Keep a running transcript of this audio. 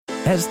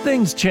As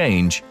things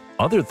change,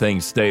 other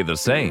things stay the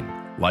same,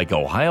 like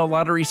Ohio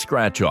Lottery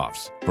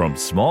scratch-offs. From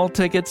small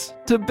tickets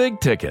to big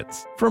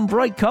tickets, from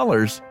bright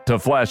colors to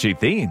flashy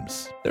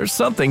themes. There's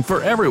something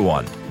for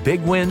everyone.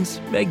 Big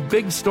wins make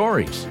big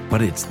stories,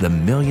 but it's the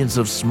millions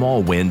of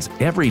small wins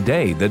every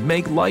day that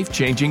make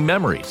life-changing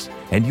memories.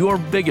 And your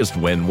biggest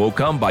win will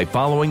come by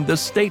following the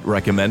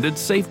state-recommended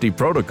safety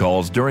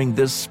protocols during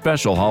this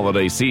special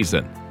holiday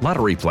season.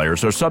 Lottery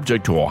players are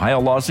subject to Ohio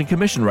laws and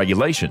commission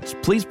regulations.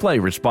 Please play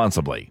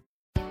responsibly.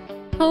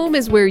 Home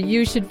is where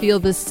you should feel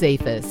the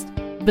safest,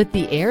 but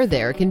the air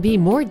there can be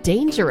more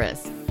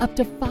dangerous, up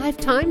to 5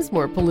 times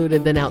more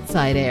polluted than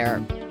outside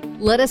air.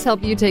 Let us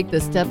help you take the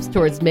steps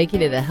towards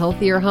making it a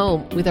healthier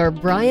home with our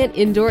Bryant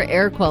Indoor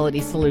Air Quality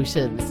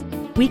Solutions.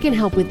 We can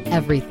help with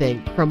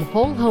everything from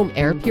whole home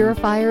air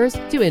purifiers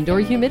to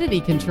indoor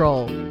humidity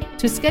control.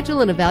 To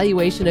schedule an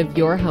evaluation of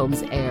your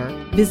home's air,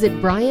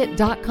 visit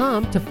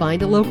Bryant.com to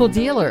find a local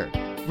dealer.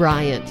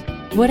 Bryant,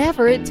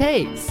 whatever it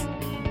takes.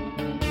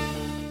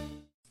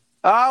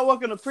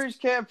 Welcome to Preach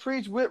Can't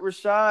Preach with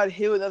Rashad.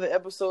 Here with another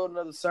episode,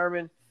 another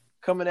sermon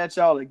coming at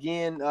y'all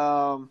again.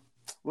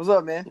 What's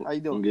up, man? How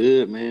you doing?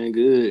 Good, man.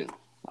 Good.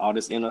 All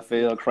this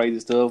NFL crazy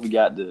stuff. We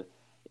got the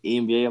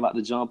NBA about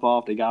to jump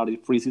off. They got all these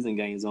preseason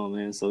games on,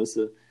 man. So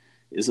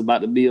it's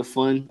about to be a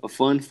fun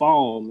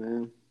fall,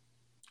 man.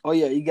 Oh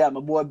yeah, you got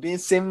my boy Ben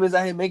Simmons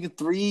out here making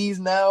threes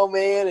now,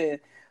 man,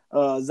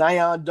 and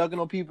Zion dunking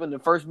on people in the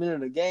first minute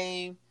of the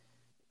game.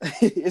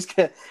 It's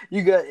gonna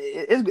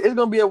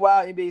be a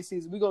wild NBA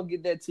season. We're gonna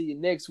get that to you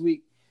next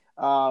week.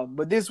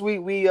 But this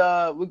week we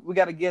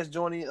got a guest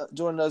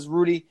joining us,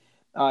 Rudy.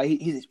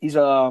 He's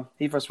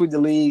from Sweep the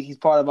League. He's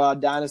part of our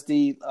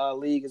Dynasty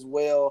League as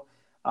well.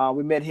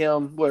 We met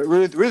him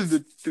really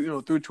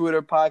through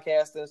Twitter,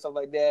 podcasting and stuff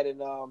like that.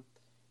 And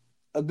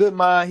a good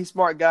mind. He's a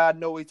smart guy.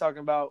 Know what he's talking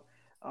about.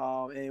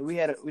 And we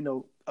had a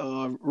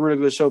really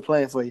good show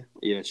planned for you.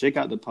 Yeah, check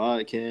out the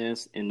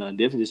podcast and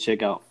definitely just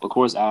check out, of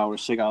course,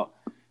 ours. Check out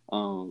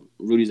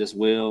Rudy's as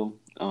well.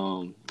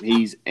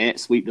 He's at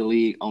Sweep the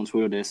League on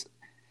Twitter. That's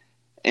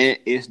at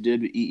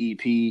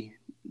SWEEP,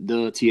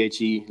 the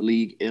THE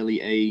League,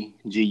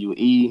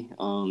 LEAGUE.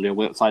 Their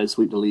website is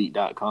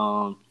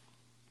sweeptheleague.com.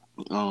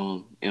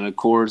 And of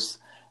course,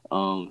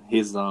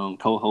 his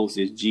co-host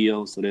is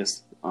Gio. So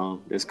that's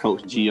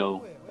Coach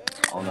Gio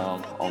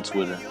on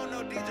Twitter.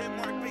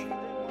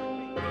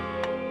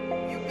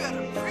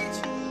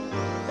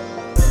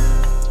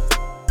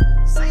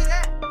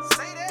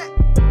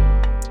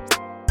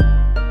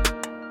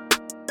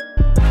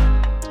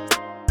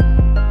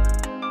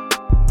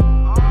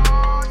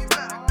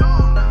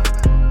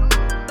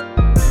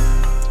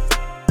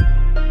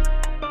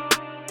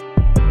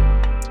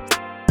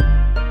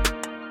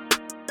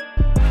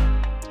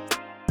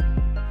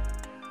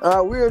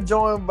 We're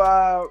joined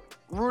by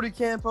Rudy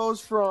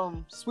Campos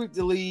from Sweep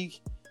the League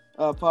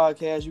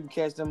podcast. You can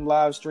catch them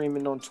live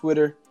streaming on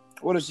Twitter.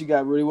 What else you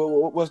got, Rudy?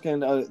 What's can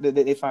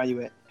they find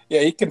you at?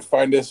 Yeah, you can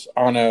find us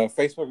on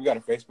Facebook. We got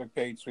a Facebook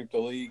page, Sweep the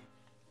League.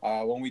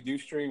 When we do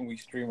stream, we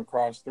stream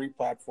across 3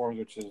 platforms,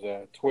 which is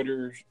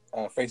Twitter,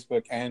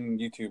 Facebook, and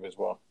YouTube as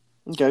well.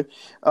 Okay.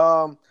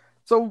 So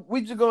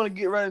we're just going to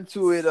get right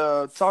into it,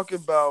 talking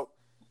about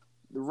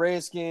the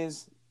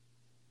Redskins.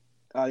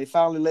 They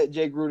finally let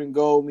Jay Gruden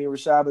go. Me and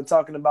Rashad been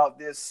talking about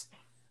this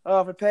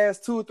for the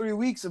past 2 or 3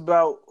 weeks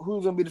about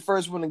who's going to be the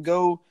first one to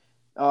go.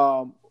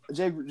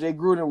 Jay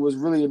Gruden was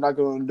really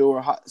knocking on the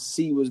door. Hot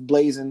seat was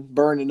blazing,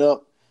 burning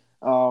up.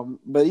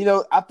 But,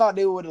 I thought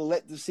they would have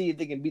let to see if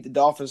they can beat the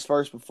Dolphins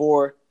first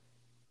before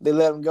they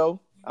let him go.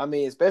 I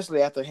mean,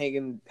 especially after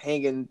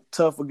hanging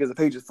tough against the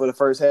Patriots for the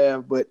first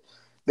half. But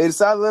they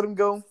decided to let him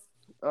go.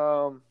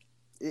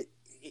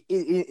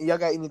 Y'all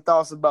got any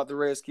thoughts about the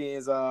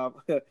Redskins,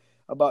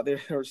 about their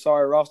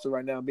sorry roster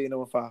right now being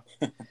 0-5?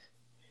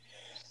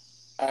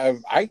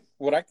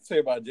 What I can say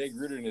about Jay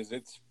Gruden is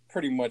it's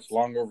pretty much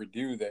long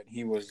overdue that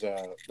he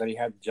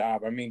had the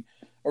job. I mean,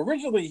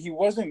 originally he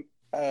wasn't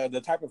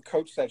the type of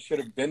coach that should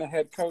have been a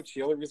head coach.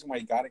 The only reason why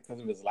he got it because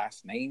of his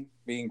last name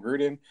being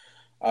Gruden.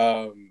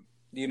 But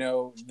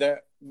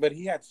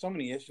he had so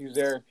many issues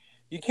there.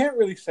 You can't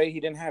really say he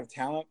didn't have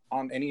talent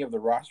on any of the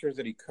rosters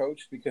that he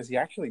coached because he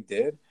actually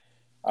did.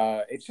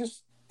 It's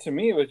just, to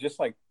me, it was just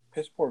like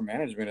piss poor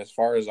management as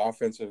far as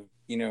offensive,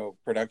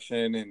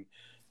 production, and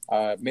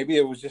maybe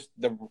it was just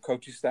the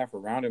coaching staff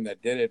around him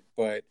that did it.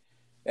 But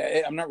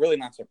I'm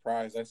not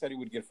surprised. I said he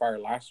would get fired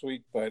last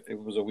week, but it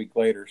was a week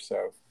later.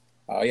 So,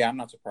 I'm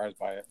not surprised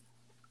by it.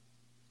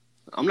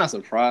 I'm not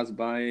surprised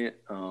by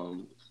it.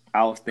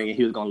 I was thinking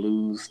he was gonna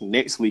lose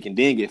next week and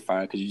then get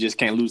fired because you just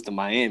can't lose to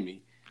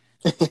Miami.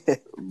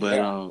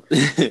 But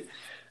as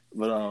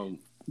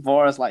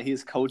far as like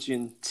his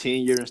coaching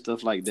tenure and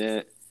stuff like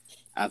that,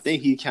 I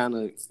think he kind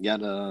of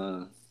got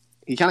a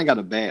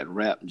bad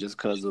rap just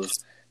because of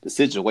the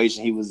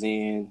situation he was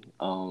in.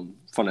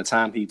 From the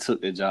time he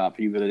took the job,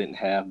 he really didn't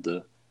have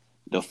the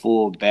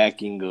full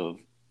backing of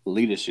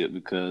leadership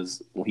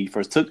because when he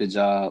first took the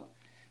job,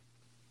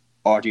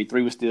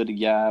 RG3 was still the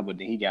guy, but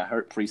then he got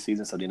hurt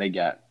preseason, so then they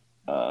got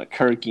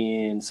Kirk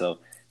in. So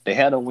they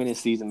had a winning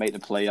season, made the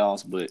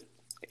playoffs, but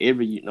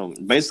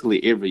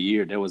basically every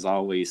year there was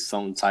always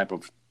some type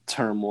of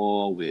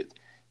turmoil with,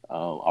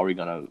 are we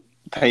gonna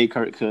pay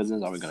Kirk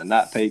Cousins? Are we gonna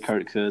not pay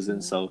Kirk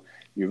Cousins? So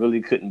you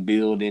really couldn't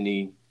build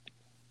any,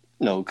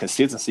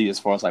 consistency as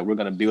far as like we're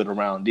gonna build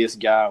around this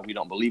guy. We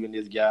don't believe in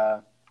this guy.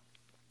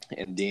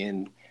 And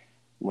then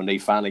when they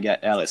finally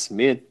got Alex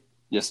Smith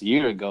just a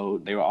year ago,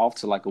 they were off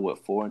to like a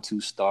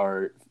 4-2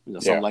 start,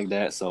 something like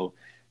that. So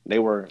they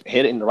were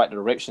headed in the right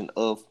direction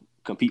of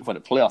compete for the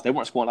playoffs. They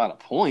weren't scoring a lot of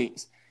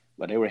points,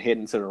 but they were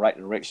heading to the right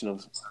direction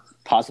of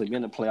possibly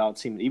being a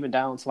playoff team. Even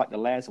down to like the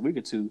last week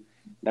or two,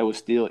 they were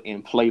still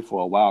in play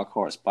for a wild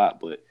card spot.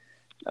 But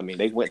I mean,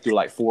 they went through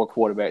like 4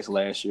 quarterbacks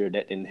last year.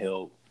 That didn't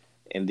help.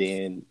 And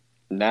then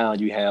now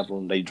you have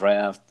them. They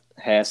draft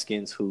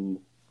Haskins,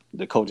 who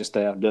the coaching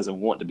staff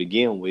doesn't want to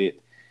begin with.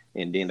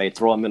 And then they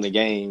throw him in the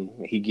game.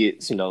 He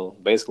gets,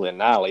 basically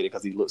annihilated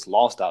because he looks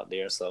lost out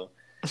there. So,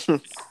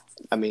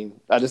 I mean,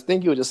 I just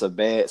think it was just a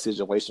bad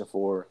situation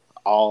for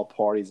all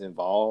parties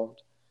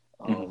involved.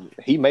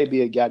 He may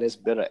be a guy that's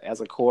better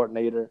as a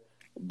coordinator,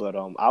 but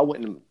I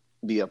wouldn't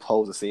be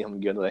opposed to seeing him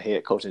get another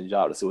head coaching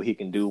job to see what he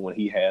can do when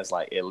he has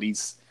like at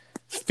least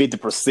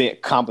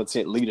 50%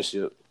 competent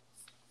leadership.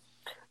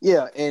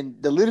 Yeah,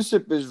 and the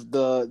leadership is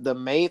the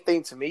main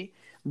thing to me.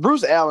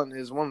 Bruce Allen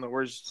is one of the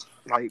worst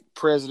like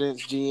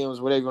presidents,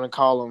 GMs, whatever you want to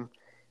call them,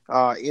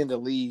 in the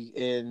league.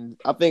 And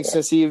I think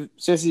since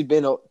he's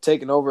been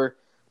taken over,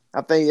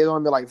 I think there's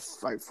only been like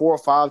 4 or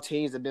 5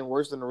 teams that have been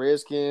worse than the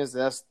Redskins.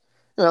 That's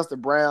the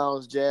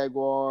Browns,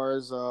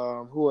 Jaguars.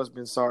 Who has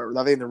been sorry?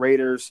 I think the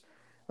Raiders.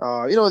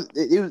 It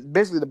was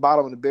basically the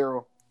bottom of the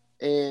barrel,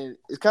 and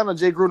it's kind of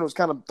Jay Gruden was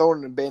kind of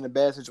thrown in a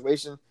bad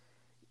situation.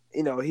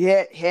 He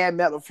had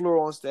Matt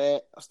LaFleur on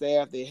staff.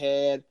 They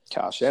had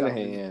Kyle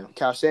Shanahan,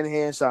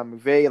 Sean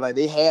McVay. Like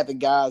they had the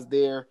guys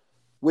there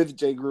with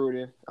Jay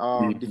Gruden.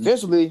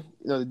 Defensively,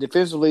 they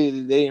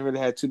didn't really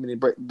have too many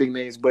big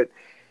names, but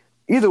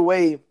either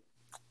way,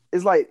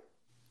 it's like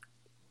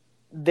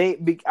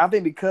I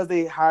think because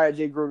they hired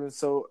Jay Gruden,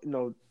 so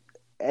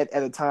at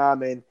the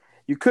time, and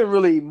you couldn't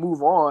really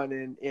move on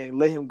and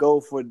let him go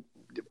for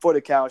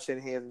the Kyle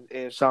Shanahan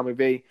and Sean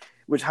McVay,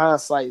 which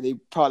hindsight they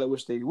probably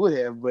wish they would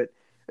have, but.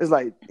 It's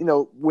like,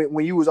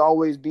 when you was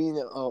always being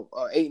a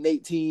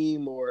 8-8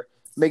 team or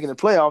making the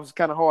playoffs, it's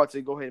kind of hard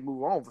to go ahead and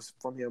move on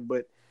from him.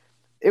 But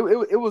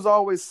it was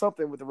always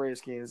something with the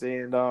Redskins,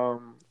 and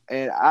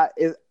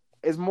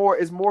it's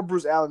more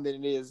Bruce Allen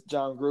than it is Jay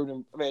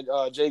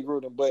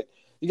Gruden. But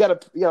you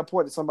gotta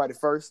point to somebody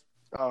first,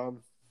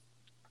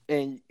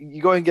 and you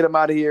go ahead and get them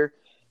out of here.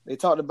 They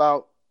talked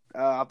about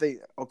I think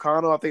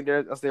O'Connell. I think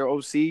that's their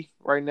OC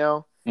right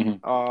now.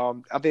 I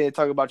think they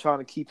talk about trying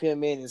to keep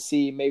him in and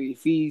see maybe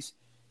if he's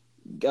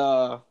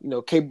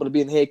capable of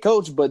being head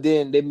coach, but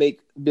then they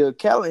make Bill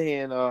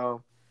Callahan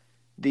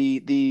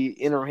the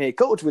interim head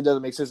coach, which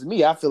doesn't make sense to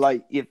me. I feel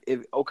like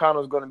if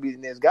O'Connell's going to be the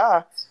next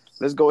guy,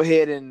 let's go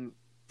ahead and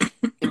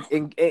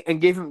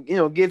give him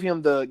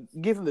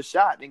the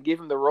shot and give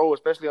him the role,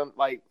 especially on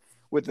like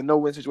with the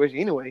no-win situation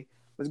anyway.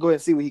 Let's go ahead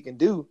and see what he can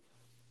do.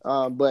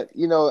 But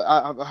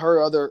I've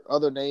heard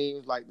other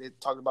names like they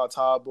talked about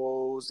Todd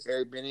Bowles,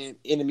 Eric Bennett,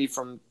 enemy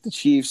from the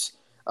Chiefs.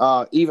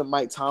 Even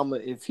Mike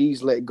Tomlin if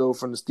he's let go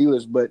from the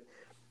Steelers, but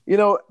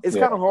it's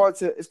kind of hard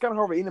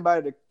for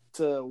anybody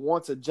to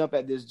want to jump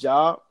at this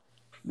job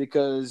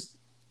because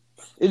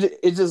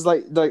it's just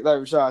like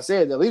Rashad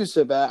said, the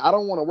leadership. I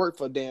don't want to work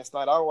for Dan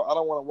Snyder. I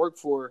don't want to work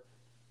for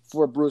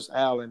Bruce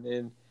Allen.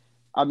 And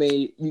I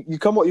mean, you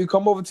come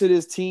over to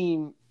this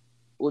team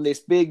when they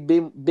spend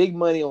big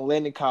money on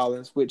Landon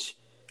Collins, which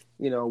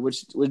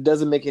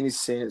doesn't make any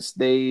sense.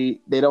 Trent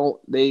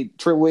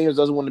Williams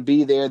doesn't want to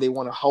be there. They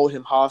want to hold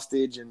him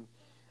hostage and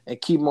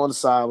keep him on the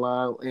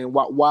sideline. And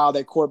while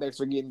their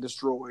quarterbacks are getting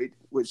destroyed,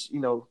 which,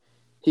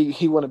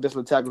 he won the best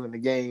of tackle in the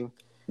game.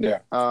 Yeah.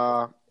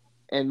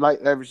 And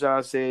like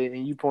Rashad said,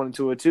 and you pointed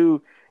to it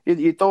too,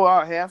 you throw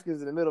out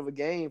Haskins in the middle of a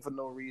game for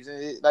no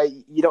reason.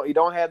 You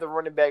don't have the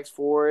running backs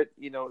for it,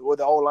 or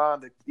the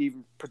O-line to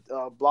even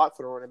block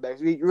for the running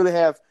backs. You really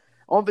have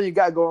 – only thing you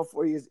got going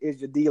for you is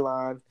your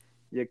D-line.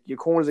 Your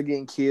corners are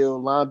getting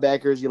killed.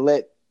 Linebackers, you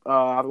let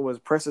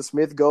Preston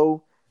Smith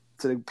go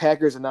to the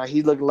Packers, and now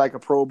he's looking like a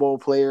Pro Bowl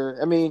player.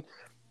 I mean,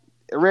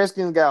 the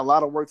Redskins got a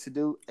lot of work to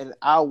do, and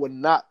I would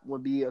not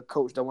want to be a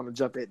coach that want to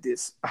jump at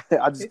this.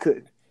 I just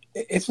couldn't.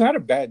 It's not a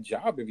bad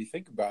job if you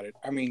think about it.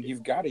 I mean,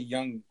 you've got a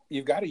young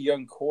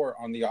core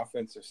on the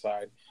offensive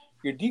side.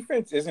 Your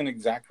defense isn't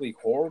exactly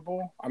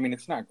horrible. I mean,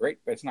 it's not great,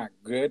 but it's not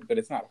good, but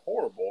it's not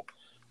horrible.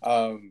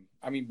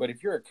 But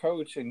if you're a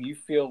coach and you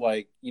feel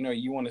like,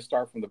 you want to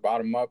start from the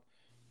bottom up,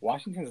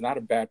 Washington's not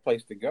a bad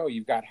place to go.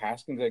 You've got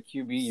Haskins at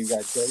QB. You've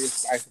got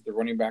Darius Geis at the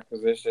running back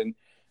position.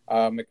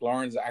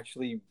 McLaurin's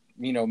actually,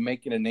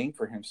 making a name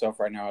for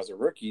himself right now as a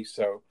rookie.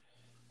 So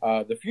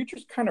the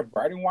future's kind of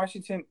bright in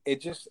Washington.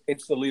 It's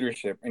the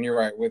leadership. And you're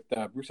right, with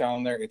Bruce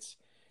Allen there, it's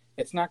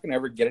not going to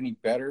ever get any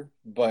better,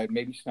 but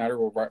maybe Snyder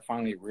will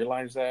finally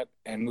realize that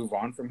and move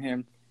on from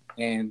him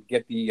and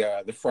get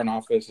the front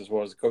office as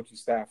well as the coaching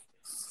staff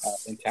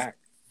intact.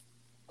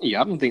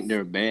 Yeah, I don't think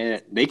they're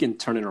bad. They can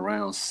turn it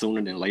around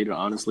sooner than later,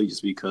 honestly,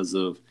 just because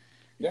of.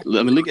 Yeah.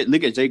 I mean, look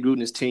at Jay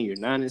Gruden's tenure: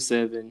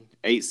 9-7,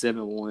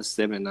 8-7-1,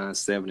 7-9,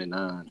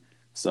 7-9.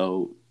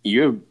 So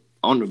you're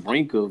on the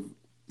brink of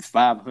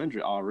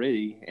 500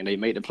 already, and they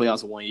made the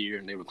playoffs 1 year,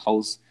 and they were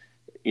close,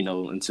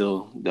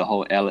 until the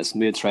whole Alex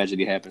Smith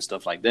tragedy happened,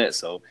 stuff like that.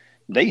 So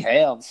they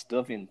have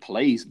stuff in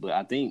place, but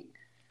I think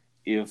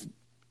if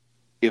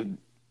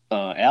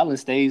Allen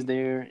stays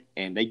there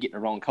and they get the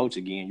wrong coach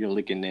again, you're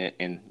looking at,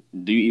 and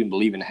do you even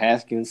believe in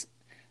Haskins?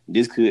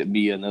 This could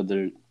be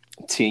another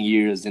 10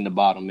 years in the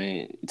bottom,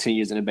 man, 10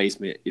 years in the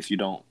basement if you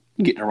don't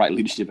get the right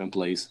leadership in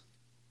place.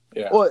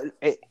 Yeah. Well,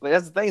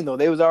 that's the thing, though.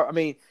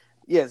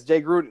 Yes,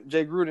 Jay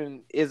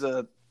Gruden is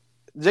a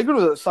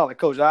solid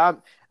coach. I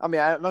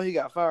know he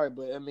got fired,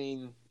 but I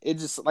mean, it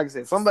just, like I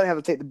said, somebody has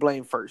to take the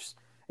blame first.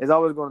 The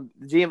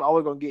GM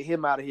always going to get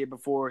him out of here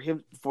before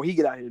he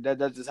get out of here.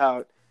 That's just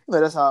how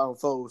that's how it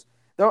unfolds.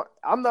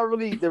 I'm not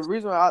really the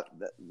reason why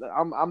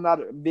I'm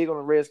not big on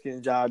the Redskins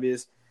job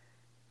is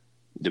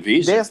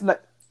division.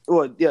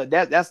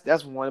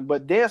 That's one.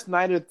 But Dan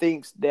Snyder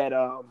thinks that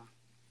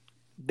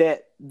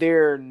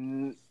they're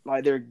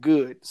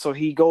good, so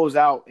he goes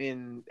out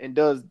and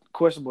does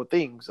questionable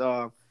things.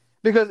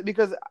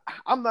 Because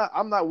I'm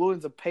not willing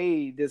to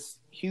pay this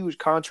huge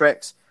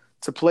contracts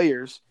to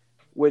players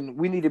when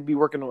we need to be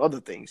working on other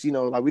things.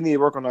 Like we need to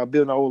work on our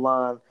building our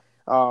O-line.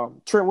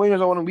 Trent Williams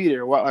don't want to be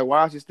there.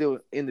 Why is he still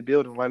in the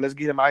building? Like, let's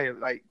get him out here.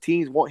 Like,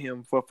 teams want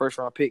him for a first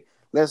round pick.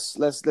 Let's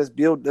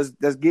build.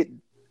 Let's get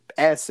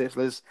assets.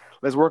 Let's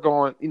work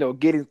on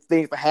getting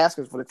things for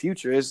Haskins for the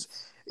future. It's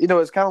kind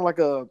of like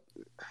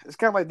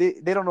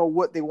they don't know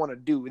what they want to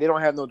do. They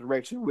don't have no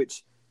direction,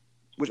 which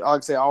I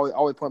like to say I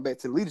always point back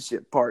to the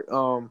leadership part.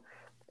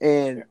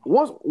 And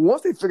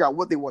once they figure out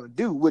what they want to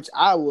do, which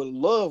I would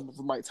love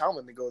for Mike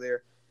Tomlin to go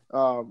there,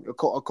 a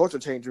culture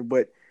changer,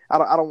 but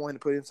I don't want him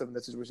to put himself in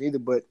that situation either.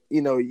 But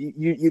you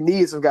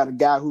need some kind of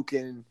guy who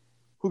can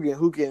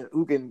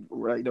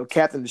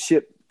captain the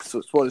ship,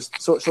 so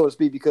to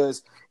speak,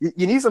 because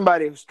you need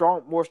somebody who's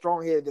more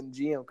strong headed than the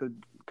GM,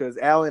 because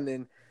Allen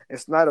and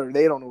Snyder,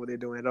 they don't know what they're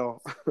doing at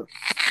all.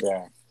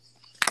 Yeah.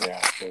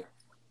 Sure.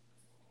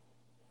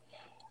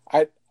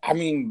 I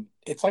mean,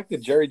 it's like the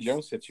Jerry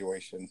Jones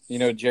situation.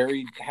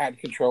 Jerry had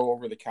control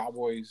over the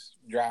Cowboys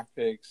draft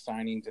picks,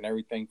 signings, and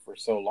everything for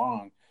so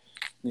long.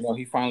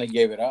 He finally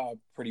gave it up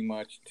pretty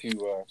much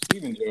to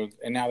Stephen Jones,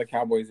 and now the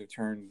Cowboys have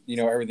turned,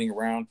 everything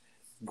around.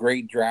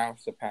 Great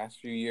drafts the past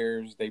few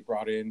years. They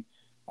brought in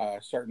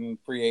certain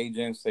free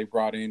agents. They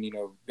brought in,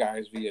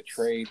 guys via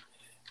trade.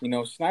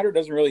 Snyder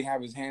doesn't really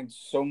have his hands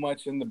so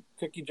much in the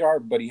cookie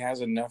jar, but he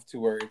has enough to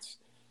where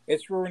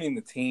it's ruining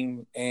the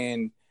team.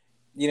 And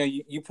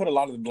you put a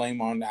lot of the blame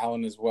on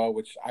Allen as well,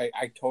 which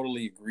I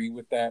totally agree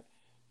with that.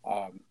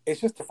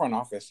 It's just the front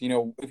office.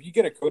 If you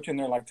get a coach in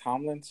there like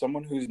Tomlin,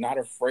 someone who's not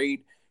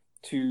afraid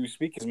to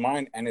speak his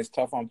mind and is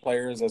tough on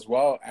players as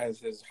well as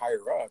his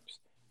higher-ups,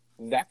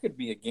 that could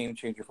be a game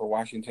changer for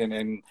Washington.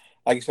 And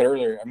like you said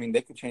earlier, I mean,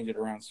 they could change it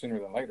around sooner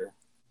than later.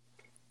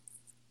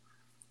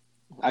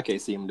 I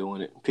can't see him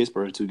doing it.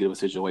 Pittsburgh is too good of a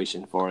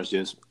situation as far as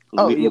just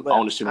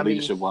ownership and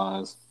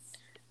leadership-wise.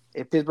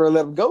 If Pittsburgh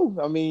let him go,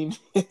 I mean,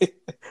 that's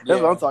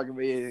what I'm talking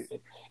about.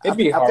 It'd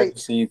be hard to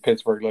see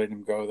Pittsburgh letting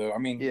him go, though. I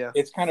mean, yeah.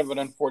 It's kind of an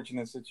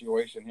unfortunate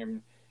situation,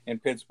 him in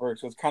Pittsburgh.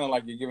 So it's kind of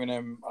like you're giving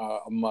him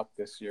a muck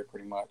this year,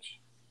 pretty much.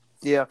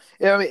 Yeah.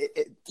 I mean,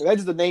 that's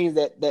just the names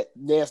that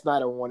Dan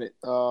Snyder wanted,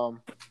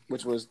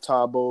 which was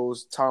Todd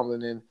Bowles,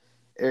 Tomlin, and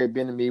Eric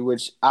Bieniemy,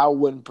 which I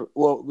wouldn't.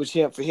 Well,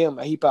 for him,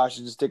 he probably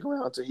should just stick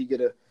around until he get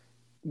a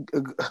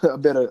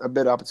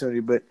better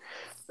opportunity. But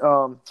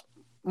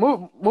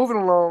moving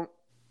along.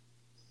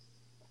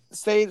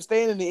 Staying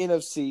in the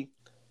NFC,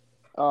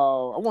 I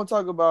want to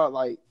talk about,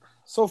 like,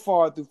 so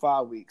far through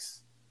 5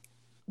 weeks,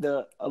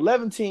 the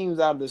 11 teams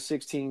out of the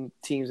 16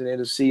 teams in the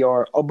NFC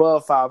are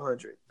above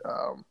 500.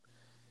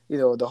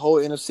 The whole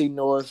NFC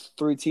North,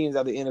 3 teams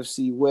out of the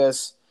NFC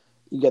West.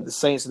 You got the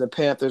Saints and the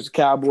Panthers, the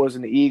Cowboys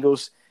and the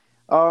Eagles.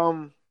 We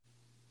all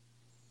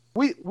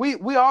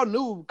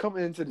knew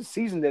coming into the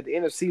season that the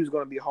NFC was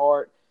going to be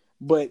hard,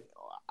 but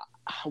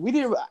I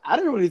didn't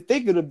really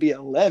think it would be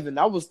 11.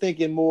 I was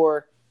thinking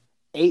more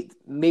 8,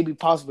 maybe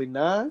possibly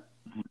 9,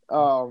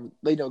 coming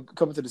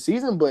to the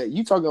season. But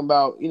you talking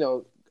about,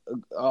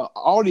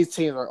 all these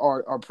teams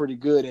are pretty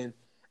good, and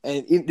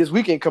this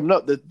weekend coming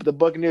up, the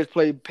Buccaneers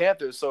play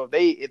Panthers. So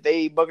if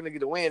they Buccaneers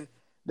get a win,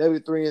 they'll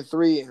be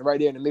 3-3 and right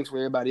there in the mix with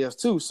everybody else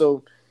too.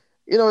 So,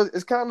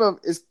 it's kind of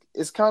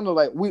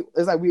like we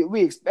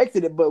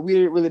expected it, but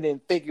we really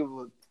didn't think it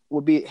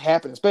would be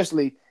happening,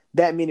 especially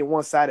that many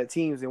one-sided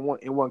teams in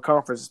one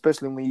conference,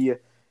 especially when you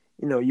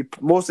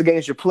most of the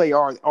games you play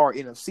are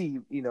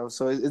NFC,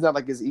 so it's not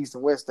like it's an East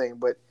and West thing.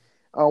 But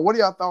what are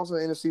y'all thoughts on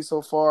the NFC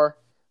so far?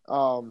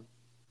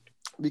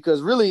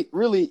 Because really,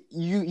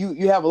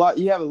 you have a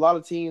lot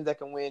of teams that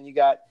can win. You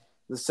got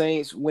the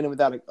Saints winning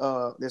without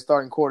their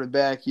starting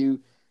quarterback. You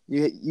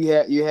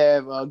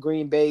have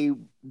Green Bay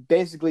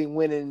basically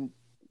winning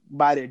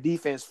by their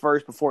defense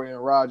first before Aaron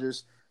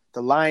Rodgers.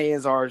 The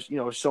Lions are,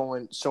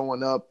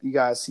 showing up. You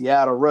got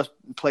Seattle. Russ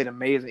played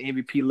amazing,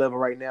 MVP level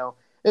right now.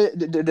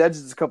 That's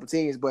just a couple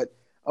teams, but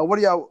what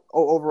are y'all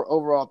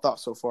overall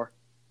thoughts so far?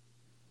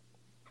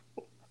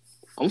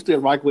 I'm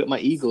still rocking with my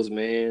Eagles,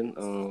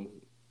 man.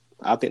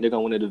 I think they're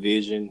gonna win the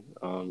division.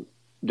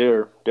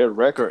 Their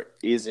record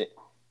isn't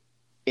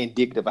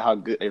indicative of how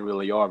good they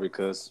really are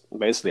because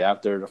basically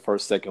after the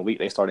second week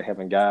they started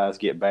having guys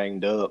get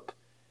banged up,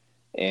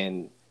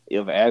 and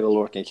if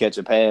Aguilar can catch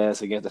a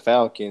pass against the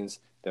Falcons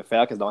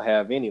don't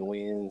have any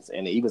wins,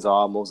 and the Eagles are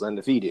almost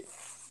undefeated.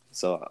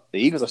 So the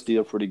Eagles are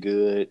still pretty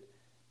good,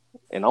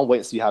 and I'm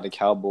waiting to see how the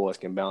Cowboys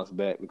can bounce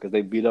back because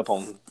they beat up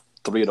on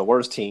three of the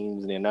worst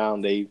teams, and then now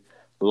they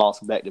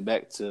lost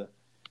back-to-back to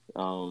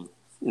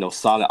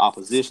solid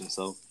opposition.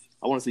 So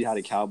I want to see how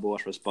the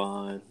Cowboys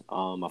respond.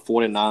 My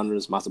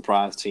 49ers, my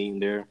surprise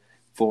team, they're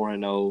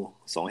 4-0,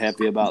 so I'm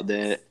happy about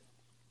that.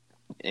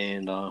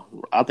 And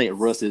I think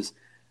Russ is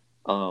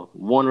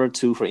 1 or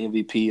 2 for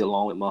MVP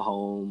along with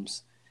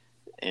Mahomes.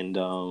 And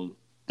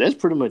that's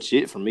pretty much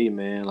it for me,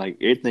 man. Like,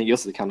 everything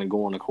else is kind of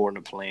going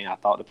according to plan. I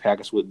thought the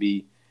Packers would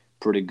be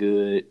pretty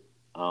good.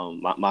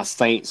 My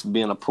Saints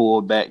being a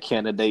pullback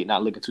candidate,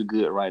 not looking too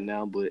good right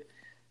now, but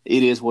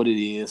it is what it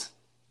is.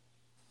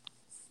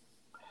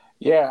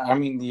 Yeah, I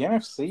mean the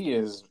NFC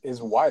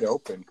is wide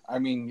open. I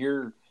mean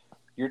you're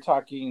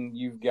talking.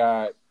 You've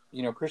got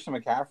Christian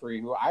McCaffrey,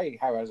 who I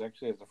have as a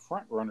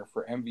front runner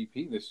for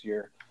MVP this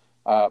year,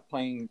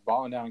 balling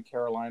down in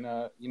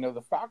Carolina.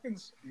 The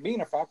Falcons.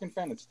 Being a Falcon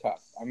fan, it's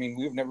tough. I mean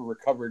we've never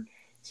recovered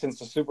since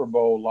the Super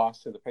Bowl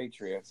loss to the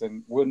Patriots,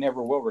 and we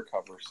never will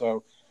recover.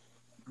 So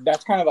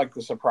that's kind of like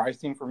the surprise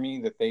team for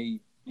me that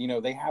they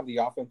have the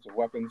offensive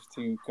weapons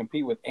to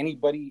compete with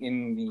anybody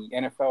in the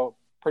NFL,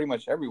 pretty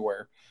much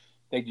everywhere.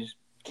 They just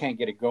can't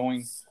get it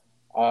going.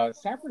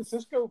 San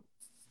Francisco,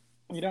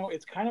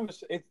 it's kind of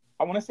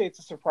I want to say it's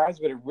a surprise,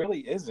 but it really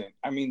isn't.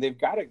 I mean, they've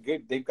got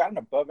an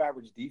above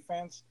average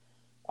defense.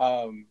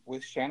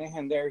 With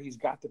Shanahan there, he's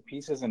got the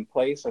pieces in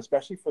place,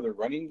 especially for the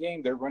running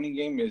game. Their running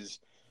game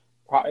it's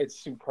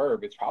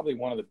superb. It's probably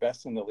one of the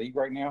best in the league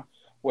right now.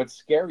 What's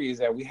scary is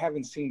that we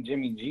haven't seen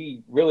Jimmy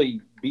G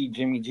really be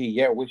Jimmy G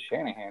yet with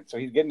Shanahan. So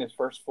he's getting his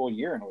first full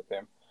year in with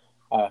him.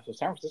 So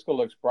San Francisco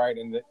looks bright,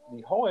 and the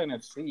whole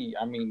NFC,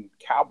 I mean,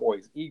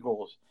 Cowboys,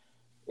 Eagles,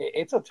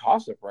 it's a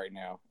toss-up right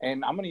now.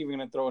 And I'm even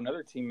going to throw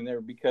another team in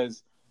there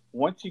because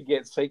once you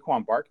get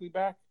Saquon Barkley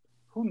back,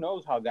 who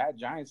knows how that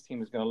Giants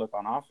team is going to look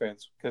on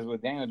offense, because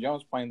with Daniel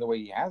Jones playing the way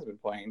he has been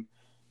playing,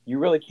 you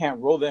really can't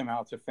rule them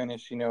out to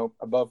finish,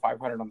 above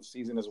 500 on the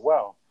season as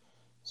well.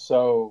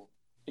 So,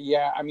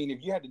 yeah, I mean,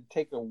 if you had to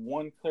take a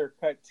one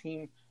clear-cut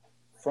team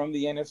from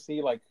the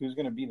NFC, like who's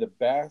going to be the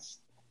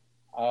best,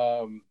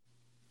 I'm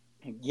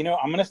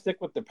going to stick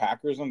with the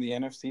Packers on the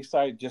NFC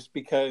side just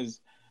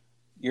because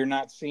you're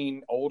not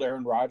seeing old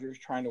Aaron Rodgers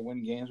trying to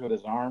win games with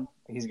his arm.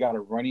 He's got a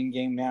running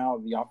game now.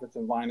 The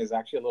offensive line is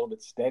actually a little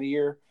bit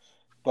steadier.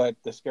 But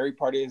the scary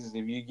part is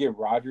if you give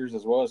Rodgers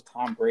as well as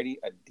Tom Brady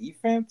a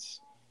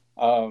defense,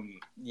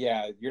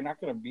 you're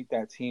not going to beat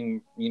that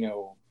team,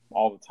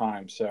 all the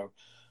time. So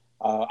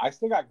I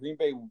still got Green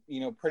Bay,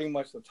 pretty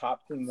much the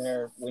top team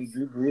there. When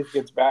Drew Brees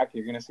gets back,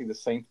 you're going to see the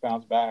Saints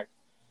bounce back.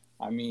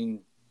 I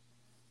mean,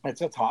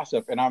 it's a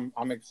toss-up, and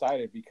I'm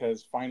excited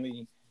because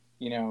finally,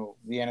 the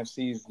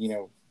NFC's,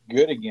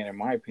 good again, in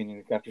my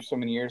opinion, after so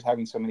many years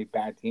having so many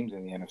bad teams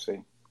in the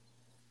NFC.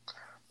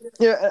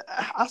 Yeah,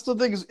 I still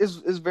think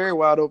it's very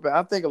wide open.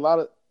 I think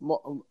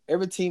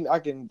every team I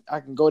can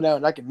go down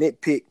and I can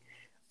nitpick,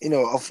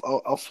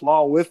 a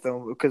flaw with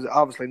them because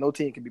obviously no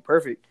team can be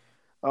perfect.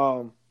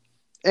 And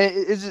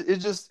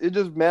it's just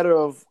matter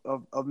of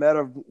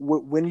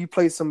when you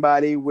play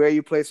somebody, where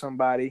you play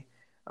somebody.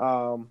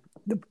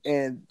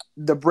 And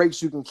the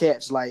breaks you can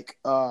catch, like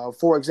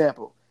for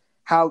example,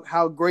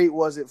 how great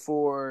was it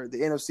for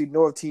the NFC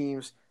North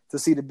teams to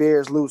see the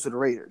Bears lose to the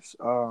Raiders?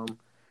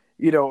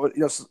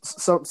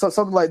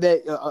 Something like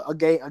that. A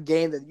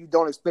game that you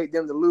don't expect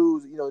them to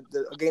lose. A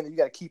game that you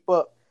got to keep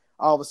up.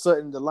 All of a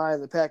sudden, the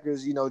Lions and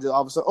Packers, just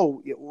all of a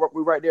sudden,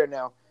 we're right there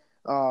now.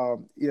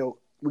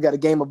 We got a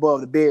game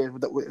above the Bears,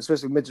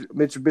 especially Mitchell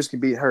Trubisky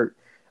being hurt.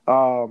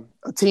 A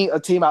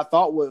team I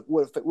thought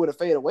would have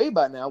faded away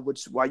by now,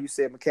 which why you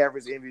said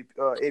McCaffrey's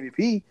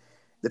MVP.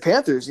 The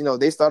Panthers,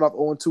 they start off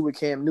 0-2 with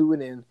Cam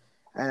Newton, and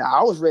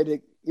I was ready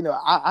to,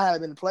 I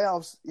had been in the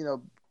playoffs,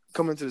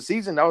 coming into the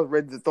season. I was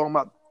ready to throw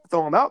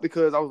them out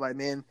because I was like,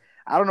 man,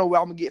 I don't know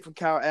what I'm gonna get from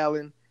Kyle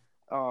Allen.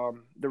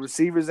 The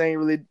receivers ain't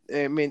really.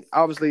 I mean,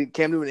 obviously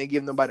Cam Newton ain't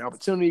giving nobody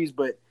opportunities,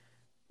 but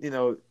we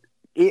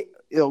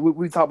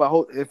talk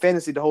about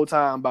fantasy the whole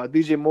time about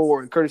DJ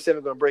Moore and Curtis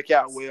Samuel gonna break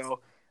out.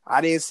 Well, I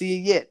didn't see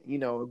it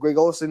yet. Greg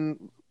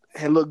Olsen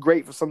had looked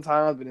great for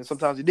sometimes, but then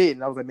sometimes he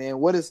didn't. I was like, man,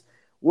 what is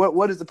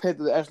the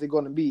Panthers actually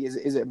going to be?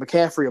 Is it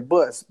McCaffrey or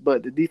bust?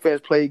 But the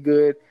defense played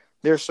good.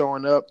 They're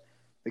showing up.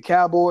 The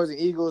Cowboys and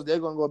Eagles, they're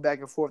going to go back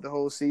and forth the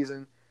whole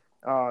season.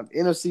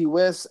 NFC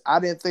West, I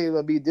didn't think it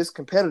would be this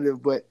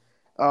competitive, but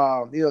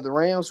the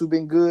Rams, who've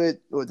been good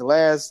the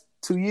last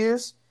 2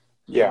 years,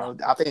 Yeah.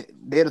 I think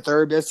they're the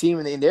third best team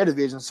in their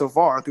division so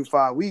far through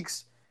 5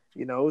 weeks.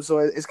 So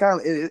it's kind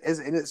of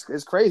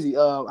it's crazy.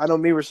 I know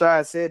me and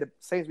Rashad said the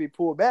Saints be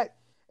pulled back,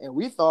 and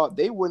we thought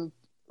they wouldn't.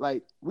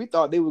 We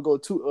thought they would go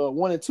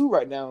 1-2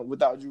 right now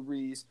without Drew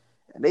Brees,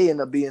 and they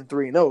end up being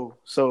 3-0.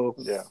 So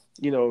Yeah.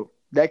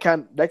 that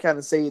kind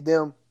of saved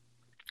them.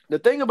 The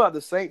thing about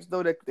the Saints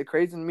though, that the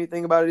crazy to me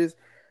thing about it is,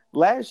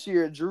 last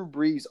year Drew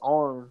Brees'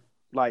 arm,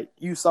 like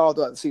you saw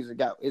throughout the season,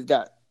 it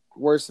got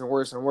worse and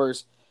worse and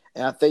worse.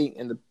 And I think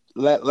in the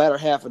latter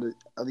half of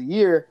the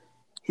year,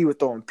 he was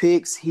throwing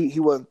picks. He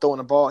wasn't throwing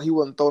the ball. He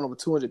wasn't throwing over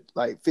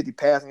 250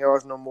 passing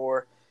yards no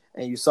more.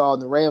 And you saw in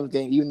the Rams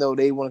game, even though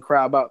they want to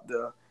cry about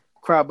the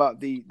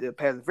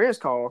pass interference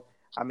call,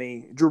 I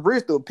mean, Drew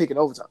Brees still picking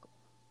overtime.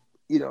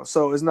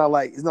 So it's not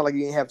like he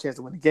didn't have a chance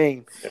to win the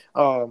game.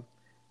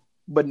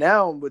 But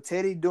now with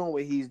Teddy doing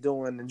what he's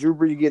doing and Drew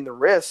Brees getting the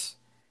rest,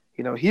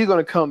 he's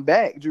going to come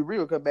back. Drew Brees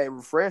will come back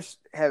refreshed,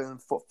 having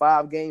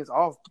 5 games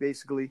off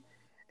basically,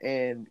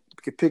 and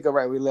can pick up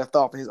right where he left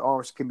off, and his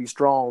arms can be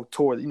strong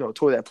toward that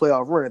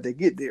playoff run if they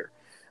get there.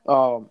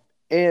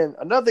 And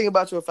another thing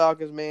about your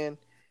Falcons, man,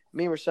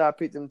 me and Rashad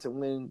picked them to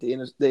win the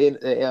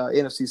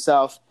NFC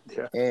South.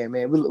 Yeah. And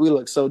man, we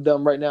look so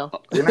dumb right now.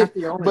 You're not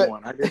the only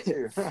one. I did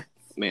too.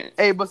 Man,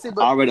 hey, but I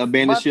already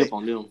abandoned ship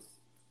on them.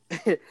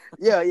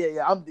 Yeah.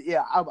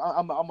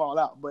 I'm all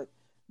out. But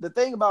the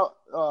thing about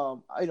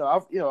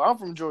I'm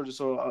from Georgia,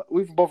 so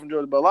we're both from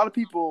Georgia. But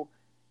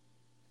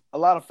a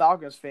lot of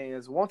Falcons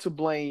fans want to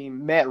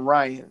blame Matt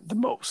Ryan the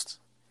most,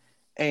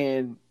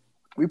 and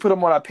we put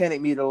him on our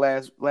panic meter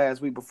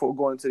last week before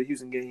going to the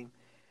Houston game.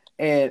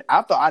 And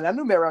I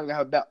knew Matt Ryan was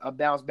gonna have a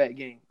bounce back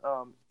game,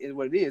 is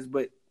what it is.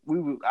 But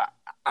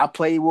I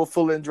played Will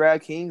Fuller in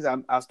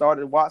DraftKings. I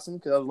started Watson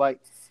because I was like,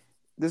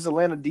 this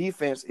Atlanta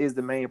defense is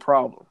the main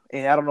problem,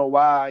 and I don't know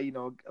why.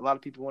 A lot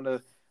of people want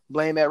to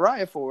blame Matt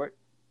Ryan for it.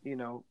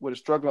 With a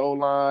struggling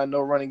O-line, no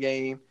running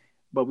game,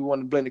 but we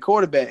want to blame the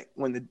quarterback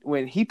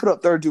when he put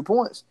up 32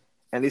 points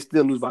and they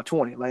still lose by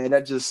 20. Like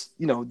that, just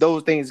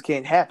those things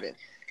can't happen.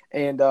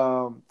 And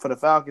for the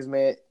Falcons,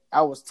 man,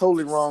 I was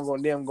totally wrong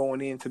on them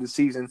going into the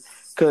season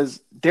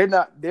because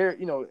they're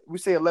we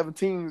say 11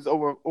 teams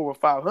over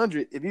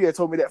 500. If you had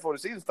told me that before the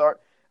season start,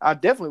 I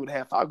definitely would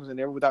have Falcons in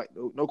there without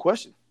no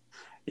question.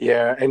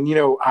 Yeah, and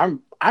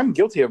I'm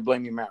guilty of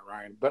blaming Matt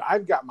Ryan, but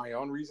I've got my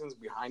own reasons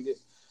behind it.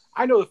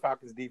 I know the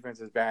Falcons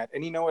defense is bad,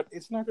 and you know what?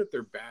 It's not that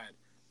they're bad.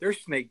 They're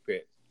snake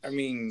bit. I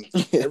mean,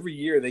 every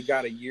year they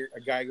got a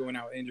guy going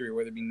out with injury,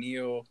 whether it be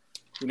Neal,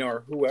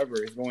 or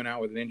whoever is going out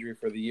with an injury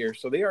for the year.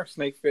 So they are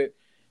snake fit.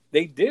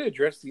 They did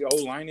address the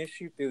O-line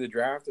issue through the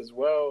draft as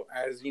well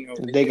as,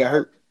 they got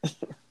hurt.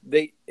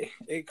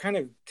 It kind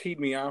of teed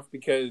me off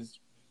because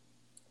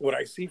what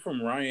I see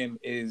from Ryan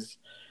is,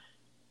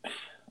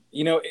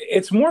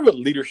 it's more of a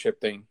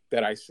leadership thing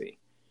that I see.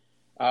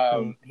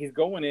 He's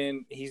going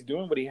in, he's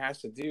doing what he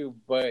has to do,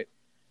 but,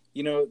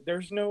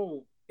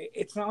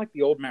 it's not like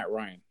the old Matt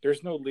Ryan.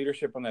 There's no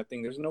leadership on that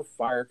thing. There's no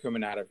fire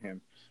coming out of him.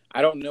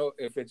 I don't know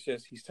if it's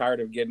just he's tired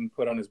of getting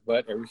put on his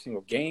butt every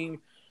single game.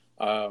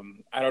 I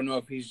don't know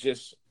if he's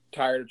just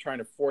tired of trying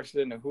to force it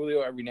into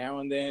Julio every now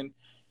and then.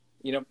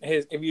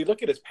 If you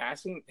look at his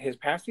passing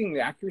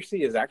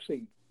accuracy is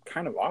actually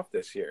kind of off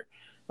this year.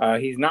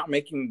 He's not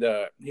making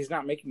the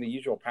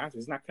usual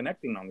passes. He's not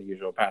connecting on the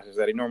usual passes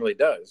that he normally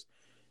does.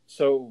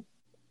 So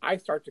I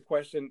start to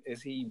question,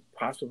 is he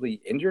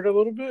possibly injured a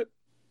little bit?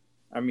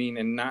 I mean,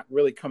 and not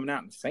really coming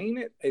out and saying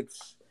it.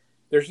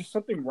 There's just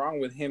something wrong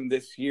with him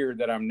this year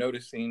that I'm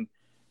noticing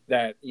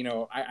that,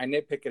 I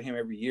nitpick at him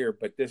every year,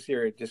 but this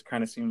year it just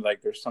kind of seems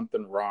like there's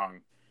something wrong,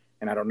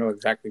 and I don't know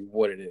exactly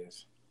what it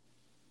is.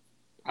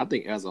 I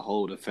think as a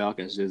whole, the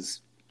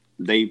Falcons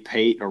they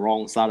paid the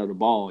wrong side of the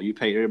ball. You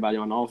paid everybody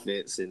on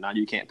offense, and now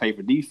you can't pay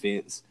for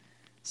defense.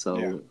 So,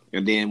 yeah.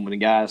 And then when the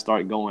guys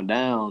start going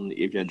down,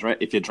 if your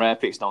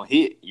draft picks don't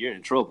hit, you're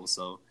in trouble.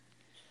 So,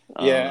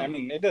 yeah, I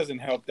mean, it doesn't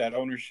help that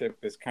ownership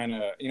is kind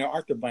of,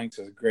 Arthur Blanks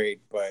is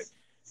great, but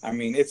I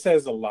mean, it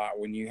says a lot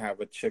when you have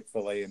a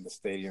Chick-fil-A in the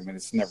stadium and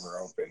it's never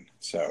open.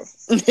 So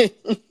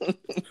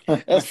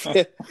that's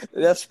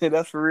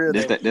for real.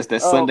 That's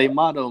that Sunday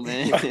motto,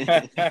 man.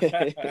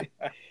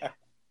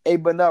 Hey,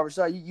 but no,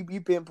 Rashad,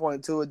 you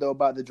pinpointed to it though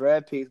about the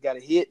draft picks got to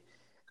hit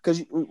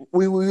because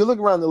we look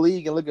around the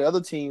league and look at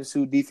other teams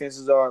whose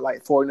defenses are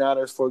like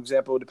 49ers, for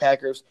example, the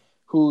Packers,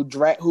 who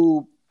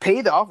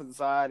paid the offensive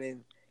side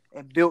and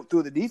built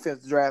through the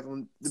defensive draft.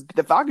 And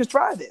the Falcons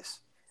tried this.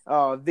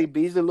 Vic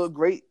Beasley looked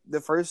great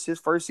his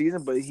first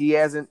season, but he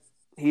hasn't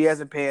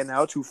panned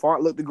out.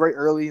 Trufant looked great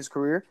early in his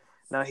career.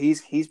 Now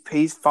he's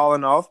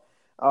falling off.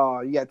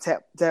 You got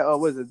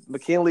what is it?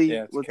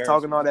 McKinley was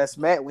talking all that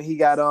smack when he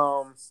got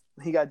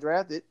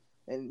drafted,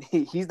 and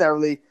he's not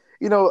really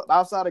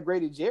outside of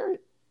Grady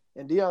Jarrett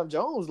and Deion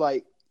Jones,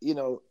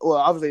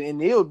 obviously and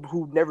Neal,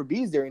 who never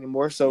beats there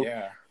anymore. So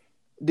yeah.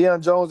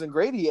 Deion Jones and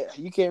Grady,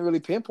 you can't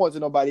really pinpoint to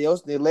nobody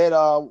else. They let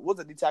what was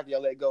the D-tackle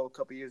y'all let go a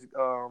couple years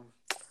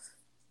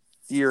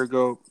year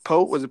ago?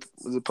 Poe, was it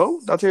Poe?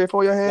 Dontario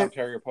Poe y'all had?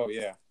 Dontario Poe,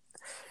 yeah.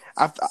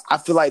 I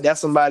feel like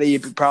that's somebody you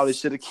probably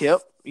should have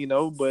kept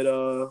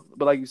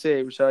but like you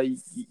said, Rashad,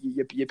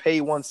 you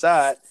pay one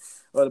side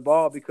of the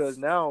ball because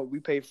now we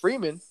pay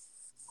Freeman,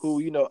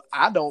 who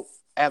I don't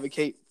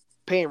advocate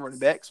paying running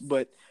backs,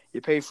 but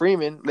you pay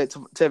Freeman, let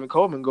Tevin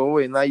Coleman go,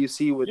 and now you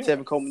see what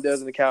Tevin Coleman does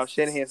in the Kyle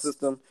Shanahan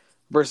system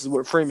versus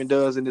what Freeman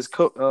does in this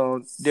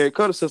Derek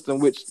Cutter system,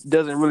 which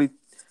doesn't really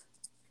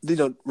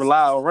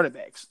rely on running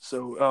backs.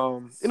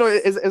 So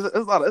it's a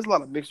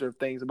lot of mixture of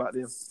things about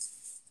them.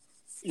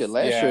 Yeah,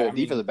 last year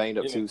defense banged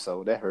up too,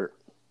 so that hurt.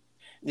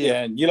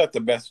 Yeah, and you let the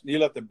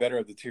better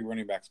of the two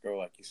running backs go,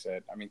 like you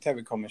said. I mean,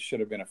 Tevin Coleman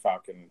should have been a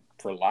Falcon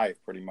for life,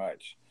 pretty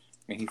much.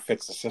 I mean, he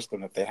fits the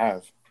system that they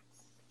have.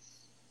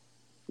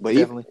 But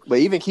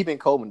even keeping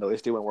Coleman though, it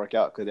still wouldn't work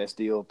out because they're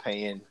still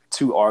paying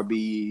 2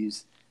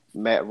 RBs,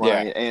 Matt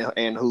Ryan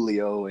and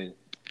Julio, and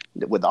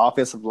with the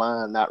offensive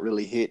line not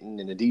really hitting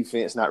and the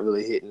defense not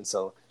really hitting,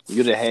 so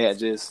you'd have had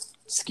just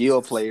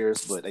skilled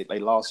players, but they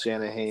lost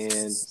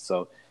Shanahan,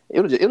 so it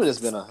would have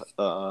just been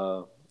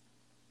a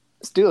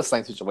still the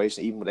same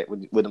situation, even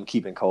with them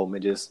keeping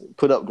Coleman. Just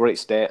put up great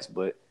stats,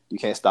 but you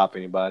can't stop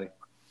anybody.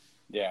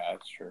 Yeah,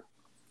 that's true.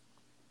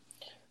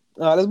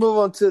 Let's move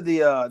on to the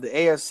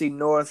AFC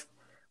North.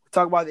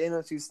 Talk about the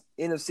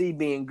NFC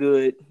being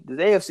good. The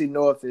AFC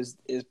North is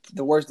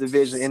the worst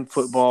division in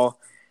football.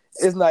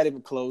 It's not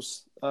even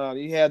close.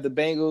 You have the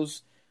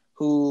Bengals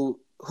who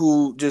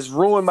just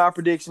ruined my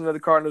prediction of the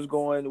Cardinals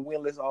going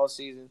winless all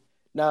season.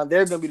 Now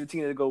they're going to be the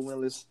team that go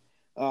winless.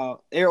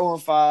 They're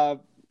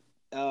 0-5.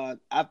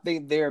 I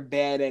think they're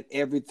bad at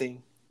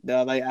everything.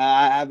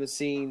 I haven't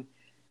seen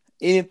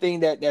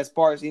anything that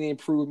sparks any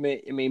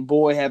improvement. I mean,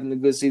 Boyd having a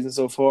good season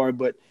so far,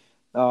 but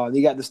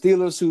you got the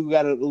Steelers who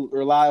got to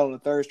rely on a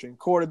third-string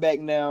quarterback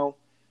now.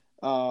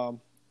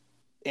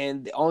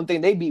 And the only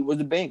thing they beat was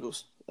the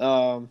Bengals.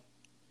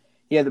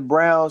 The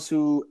Browns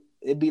who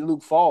it beat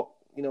Luke Falk,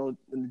 in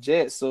the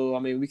Jets. So, I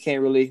mean, we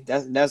can't really –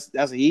 that's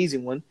an easy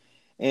one.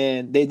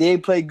 And they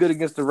did play good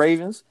against the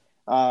Ravens,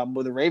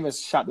 but the Ravens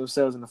shot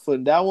themselves in the foot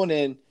in that one.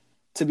 And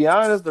to be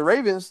honest, the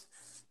Ravens,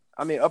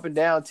 I mean, up and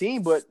down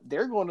team, but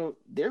they're going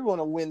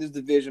to win this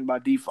division by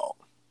default.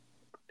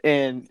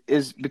 And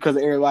it's because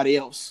of everybody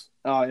else.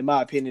 In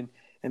my opinion,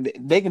 and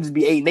they can just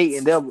be 8-8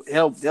 and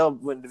they'll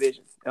win the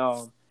division.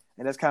 And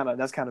that's kind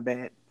of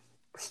bad.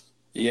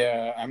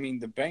 Yeah, I mean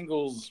the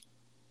Bengals.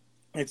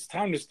 It's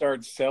time to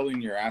start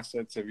selling your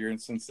assets if you're in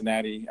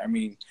Cincinnati. I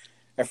mean,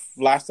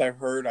 last I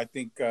heard, I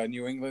think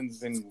New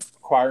England's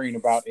inquiring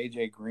about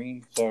AJ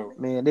Green. So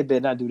man, they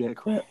better not do that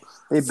crap.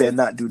 They better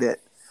not do that.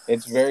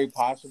 It's very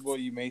possible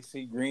you may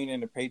see Green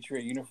in a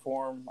Patriot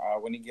uniform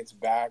when he gets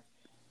back.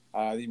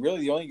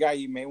 The only guy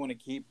you may want to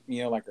keep,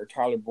 like our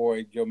Tyler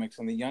Boyd, Joe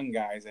Mixon, the young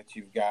guys that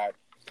you've got.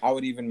 I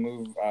would even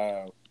move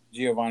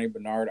Giovanni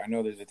Bernard. I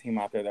know there's a team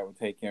out there that would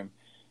take him.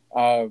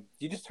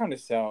 You just trying to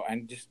sell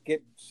and just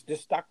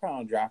stockpile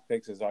on draft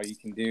picks is all you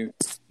can do.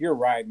 You're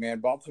right, man.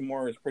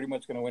 Baltimore is pretty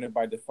much going to win it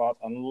by default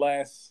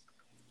unless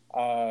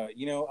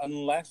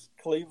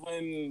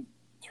Cleveland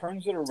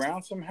turns it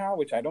around somehow,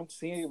 which I don't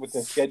see with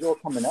the schedule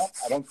coming up.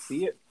 I don't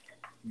see it,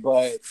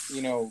 but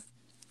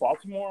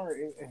Baltimore,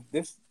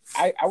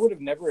 I would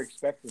have never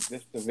expected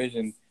this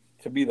division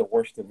to be the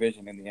worst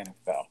division in the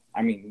NFL.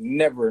 I mean,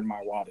 never in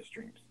my wildest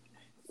dreams.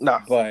 No.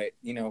 But,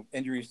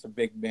 injuries to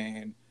Big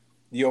Ben,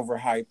 the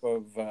overhype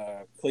of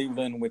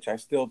Cleveland, which I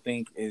still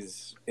think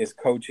is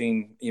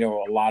coaching, a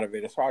lot of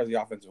it as far as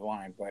the offensive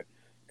line, but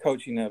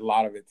coaching a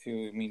lot of it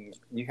too. I mean,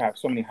 you have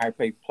so many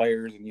high-paid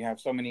players and you have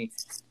so many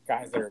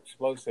guys that are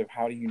explosive.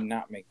 How do you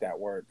not make that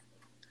work?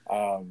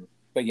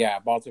 But yeah,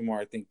 Baltimore,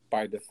 I think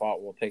by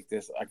default will take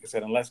this. Like I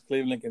said, unless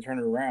Cleveland can turn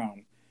it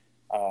around,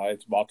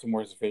 it's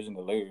Baltimore's division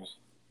to lose.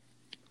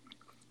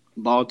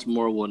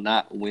 Baltimore will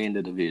not win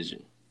the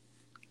division.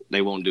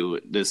 They won't do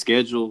it. The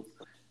schedule,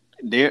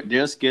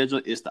 their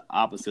schedule is the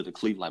opposite of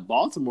Cleveland. Like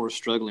Baltimore is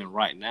struggling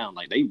right now.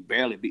 Like they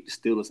barely beat the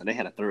Steelers, and they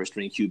had a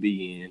third-string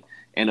QB in.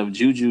 And if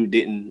Juju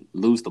didn't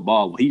lose the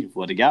ball,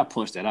 the guy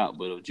punched that out.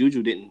 But if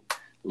Juju didn't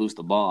lose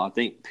the ball, I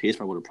think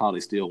Pittsburgh would have probably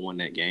still won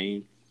that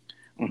game.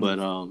 Mm-hmm. But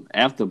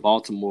after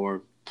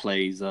Baltimore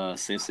plays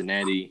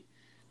Cincinnati,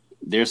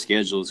 their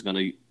schedule is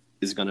gonna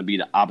be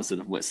the opposite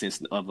of what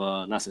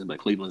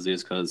Cleveland's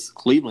is, because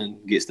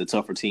Cleveland gets the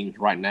tougher teams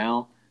right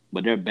now,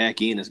 but their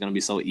back end is gonna be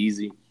so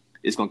easy.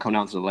 It's gonna come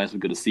down to the last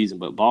week of the season.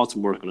 But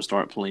Baltimore is gonna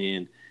start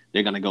playing.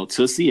 They're gonna go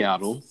to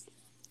Seattle.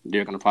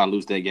 They're gonna probably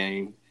lose that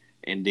game,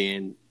 and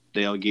then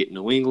they'll get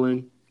New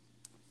England.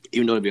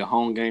 Even though it'll be a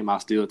home game, I'll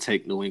still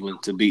take New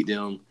England to beat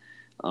them.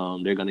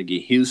 They're going to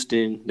get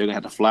Houston. They're going to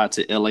have to fly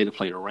to L.A. to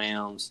play the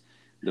Rams.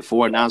 The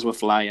 49ers will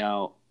fly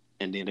out,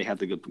 and then they have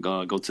to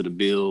go to the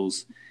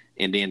Bills.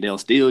 And then they'll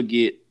still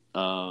get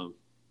the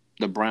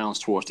Browns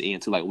towards the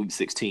end to like week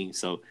 16.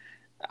 So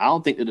I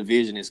don't think the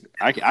division is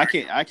 – I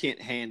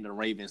can't hand the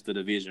Ravens the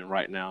division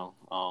right now.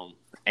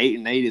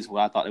 8-8 is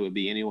what I thought it would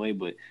be anyway,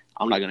 but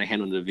I'm not going to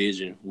hand them the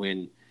division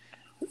when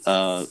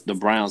the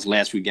Browns'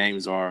 last few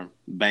games are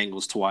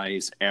Bengals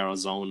twice,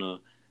 Arizona.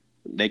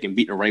 They can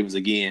beat the Ravens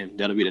again.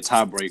 That'll be the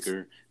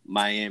tiebreaker.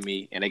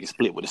 Miami, and they can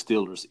split with the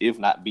Steelers, if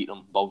not beat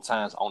them both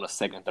times on a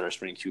second, third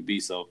string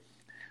QB. So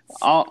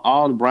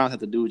all the Browns have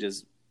to do is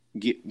just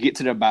get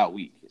to their bye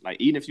week. Like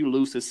even if you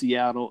lose to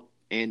Seattle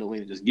and New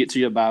England, just get to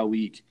your bye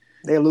week.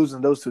 They're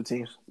losing those two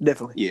teams,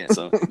 definitely. Yeah,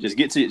 so just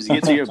get to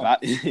your bye,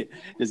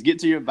 just get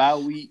to your bye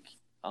week.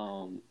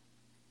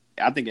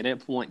 I think at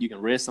that point you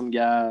can rest some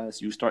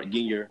guys. You start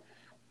getting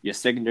your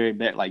secondary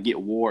back, like get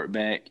Ward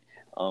back,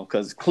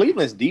 because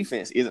Cleveland's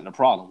defense isn't the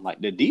problem.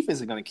 Like the defense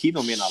is going to keep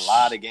them in a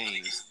lot of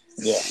games.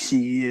 Yeah,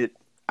 shit.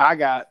 I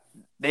got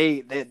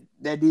that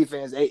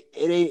defense. It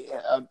ain't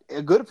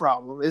a good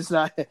problem. It's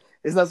not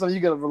something you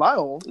got to rely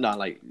on. No,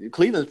 like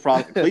Cleveland's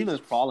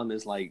problem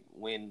is like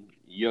when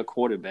your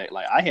quarterback.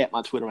 Like I had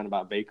my Twitter rant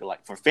about Baker.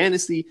 Like for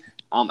fantasy,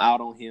 I'm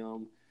out on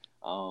him.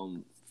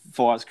 As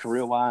far as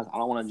career wise, I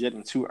don't want to judge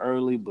him too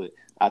early, but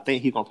I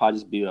think he's gonna probably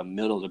just be a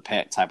middle of the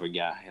pack type of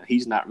guy.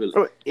 He's not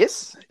really.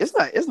 It's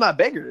not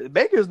Baker.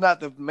 Baker's not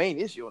the main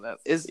issue on that.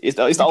 It's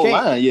the old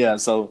line, yeah.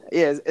 So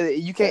yeah,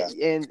 you can't,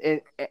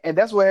 and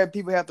that's what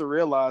people have to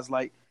realize.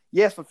 Like,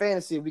 yes, for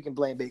fantasy, we can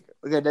blame Baker.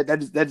 Okay,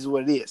 that is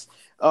what it is.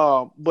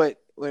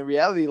 But in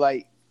reality,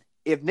 like,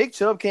 if Nick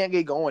Chubb can't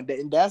get going,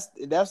 and that's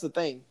the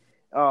thing.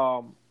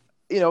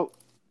 You know,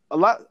 a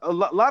lot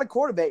of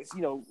quarterbacks.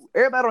 You know,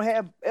 everybody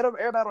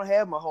don't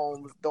have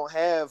Mahomes.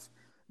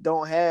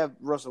 Don't have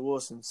Russell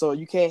Wilson. So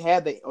you can't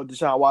have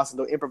Deshaun Watson,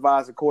 the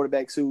improviser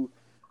quarterbacks who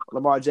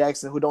Lamar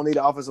Jackson, who don't need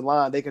the offensive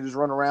line. They can just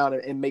run around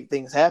and make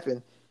things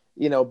happen.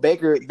 You know,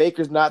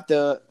 Baker's not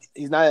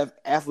he's not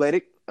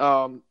athletic,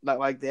 not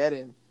like that.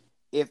 And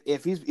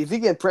if he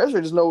getting pressure,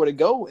 there's nowhere to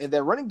go. And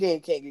that running game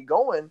can't get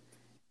going.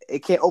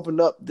 It can't open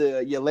up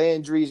your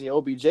Landrys and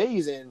your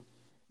OBJs. And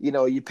you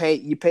know, you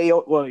trade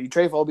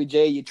for OBJ,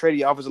 you trade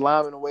the offensive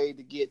lineman away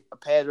to get a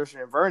pass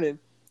rusher and Vernon.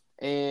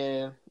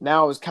 And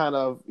now it's kind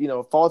of, you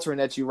know, faltering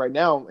at you right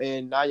now,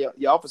 and now your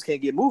offense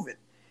can't get moving,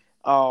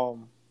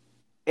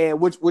 and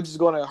which is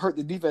going to hurt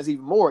the defense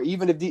even more.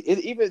 Even if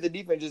the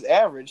defense is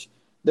average,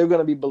 they're going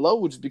to be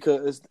below just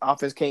because the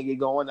offense can't get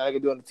going. Now they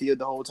can do it on the field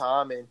the whole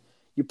time, and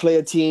you play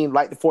a team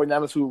like the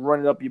 49ers who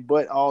run it up your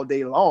butt all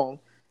day long.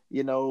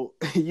 You know,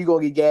 you're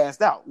going to get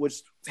gassed out,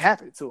 which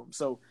happened to them.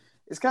 So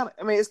it's kind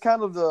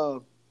of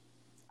the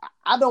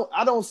I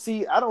don't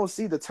see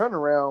the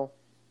turnaround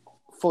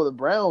for the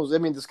Browns. I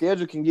mean, the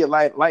schedule can get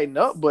lightened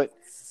up, but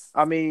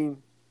I mean,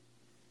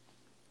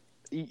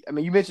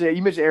 you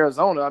mentioned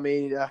Arizona. I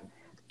mean,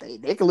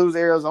 they can lose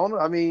Arizona.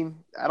 I mean,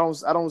 I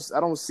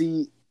don't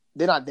see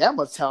they're not that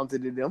much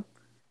talented in them,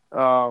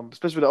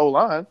 especially with the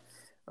O-line.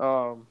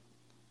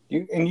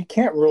 You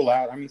can't rule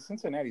out. I mean,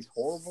 Cincinnati's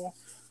horrible,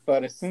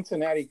 but a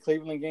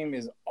Cincinnati-Cleveland game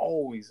is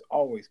always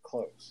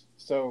close.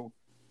 So,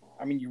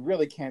 I mean, you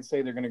really can't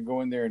say they're going to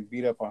go in there and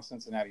beat up on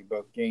Cincinnati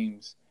both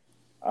games.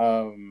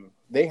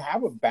 They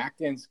have a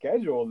back-end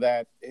schedule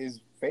that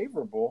is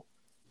favorable,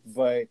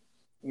 but,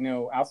 you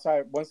know,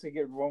 outside, once they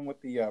get rolling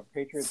with the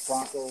Patriots,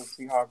 Broncos,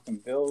 Seahawks,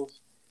 and Bills,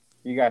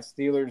 you got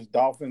Steelers,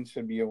 Dolphins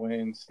should be a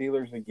win,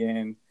 Steelers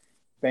again,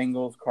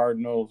 Bengals,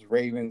 Cardinals,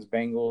 Ravens,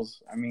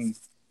 Bengals. I mean,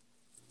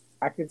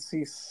 I could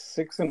see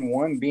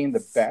 6-1 being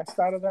the best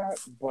out of that,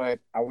 but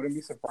I wouldn't be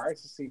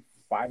surprised to see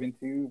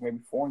 5-2, maybe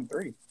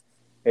 4-3.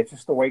 It's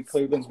just the way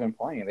Cleveland's been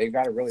playing. They've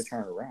got to really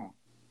turn it around.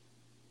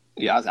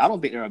 Yeah, I don't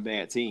think they're a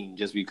bad team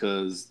just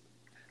because.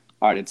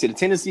 All right, the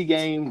Tennessee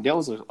game, that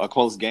was a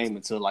close game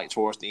until like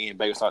towards the end.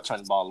 Baker started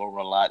turning the ball over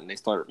a lot, and they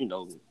started, you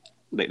know,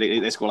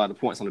 they scored a lot of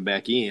points on the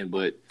back end.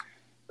 But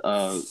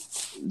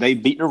they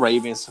beat the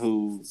Ravens,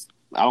 who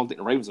I don't think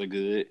the Ravens are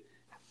good.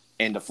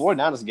 And the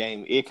 49ers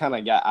game, it kind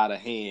of got out of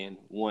hand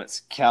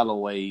once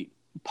Callaway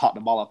popped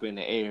the ball up in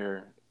the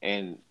air,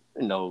 and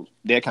you know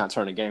that kind of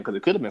turned the game because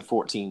it could have been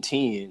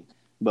 14-10.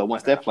 But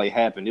once that play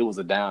happened, it was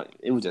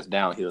just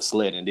downhill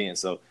sledding then.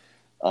 So.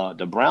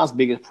 The Browns'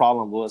 biggest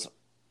problem was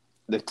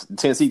the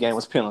Tennessee game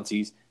was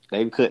penalties.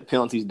 They cut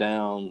penalties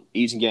down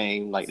each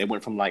game. Like they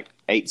went from like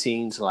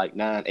 18 to like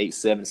 9, 8,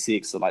 7,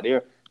 6. So like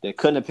they're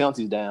cutting the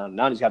penalties down.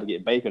 Now they just got to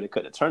get Baker to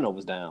cut the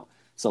turnovers down.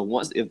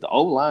 So if the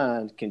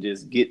O-line can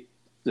just get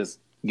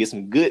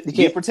some good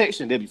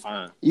protection, they'll be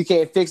fine. You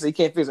can't fix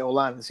the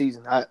O-line in the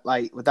season.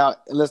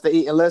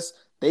 Unless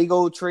they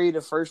go trade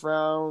the first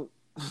round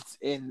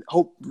and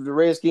hope the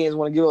Redskins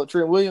want to give up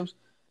Trent Williams.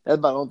 That's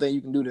about the only thing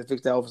you can do to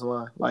fix that offensive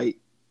line. Like,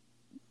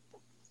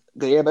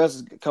 everybody else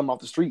is come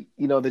off the street,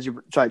 you know, that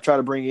you try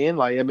to bring in.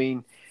 Like, I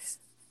mean,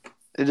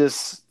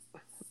 it's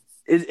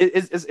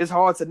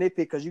hard to nitpick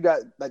because you got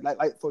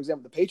like for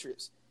example the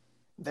Patriots,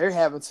 they're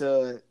having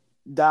to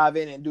dive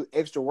in and do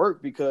extra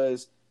work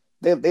because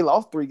they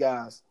lost 3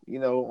 guys, you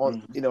know,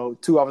 on you know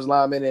 2 offensive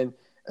linemen and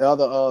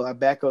another a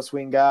backup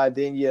swing guy.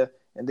 Then your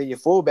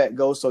fullback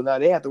goes, so now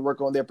they have to work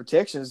on their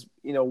protections,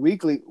 you know,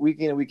 week in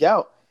and week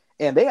out.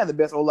 And they have the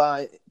best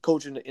O-line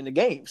coach in the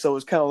game, so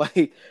it's kind of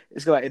like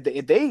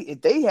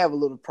if they have a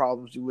little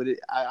problems with it,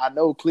 I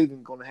know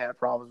Cleveland's going to have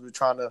problems with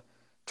trying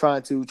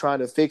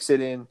to fix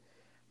it. And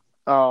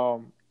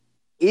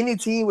any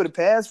team with a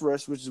pass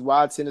rush, which is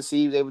why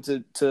Tennessee was able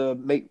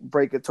to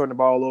break and turn the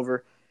ball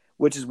over,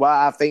 which is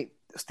why I think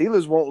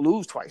Steelers won't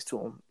lose twice to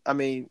them. I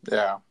mean,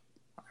 yeah.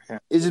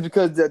 It's just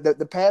because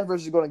the pass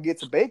rush is going to get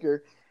to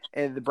Baker,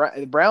 and the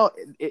Brown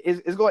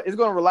is going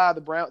to rely on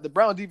the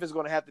Brown defense is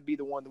going to have to be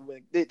the one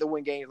to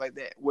win games like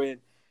that. When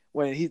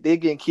they're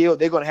getting killed,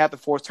 they're going to have to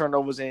force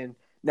turnovers. And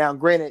now,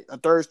 granted, a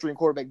third string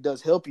quarterback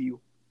does help you,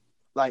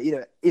 like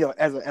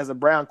as a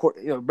Brown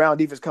Brown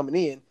defense coming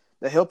in,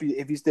 to help you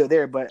if he's still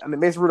there. But I mean,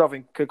 Mason Rudolph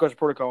in concussion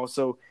protocol,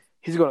 so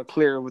he's going to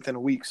clear within a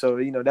week. So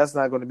that's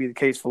not going to be the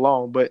case for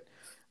long. But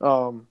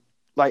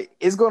like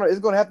it's going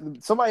to have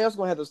to, somebody else is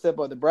going to have to step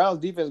up. The Browns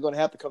defense is going to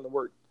have to come to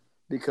work,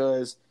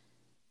 because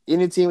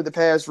any team with the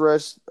pass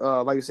rush,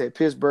 like you said,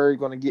 Pittsburgh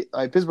going to get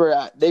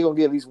Pittsburgh. They're going to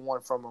get at least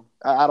one from them.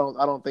 I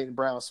don't think the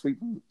Browns sweep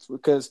them,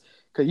 because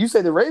you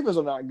say the Ravens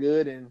are not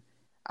good, and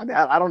I mean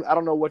I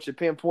don't know what you're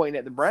pinpointing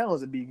at the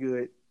Browns to be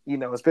good.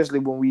 Especially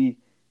when we,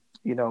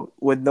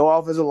 with no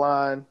offensive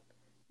line,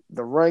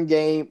 the run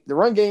game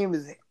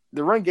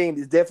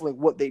is definitely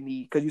what they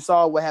need, because you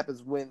saw what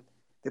happens when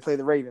they play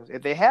the Ravens.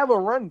 If they have a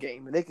run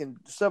game and they can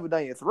shove it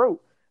down your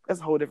throat, that's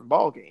a whole different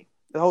ball game,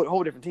 a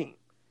whole different team.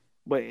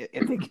 But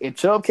if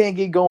Chubb can't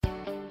get going,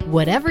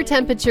 whatever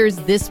temperatures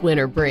this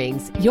winter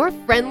brings, your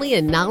friendly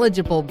and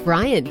knowledgeable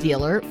Bryant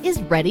dealer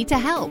is ready to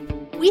help.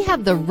 We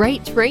have the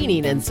right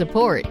training and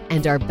support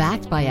and are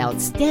backed by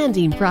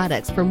outstanding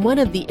products from one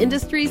of the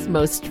industry's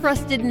most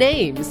trusted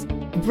names,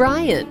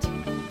 Bryant.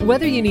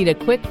 Whether you need a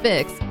quick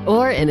fix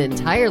or an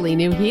entirely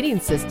new heating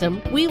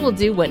system, we will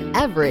do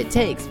whatever it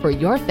takes for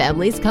your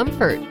family's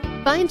comfort.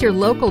 Find your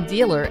local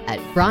dealer at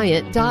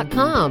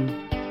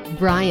Bryant.com.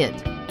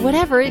 Bryant,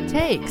 whatever it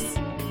takes.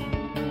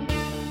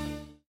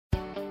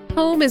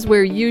 Home is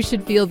where you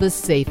should feel the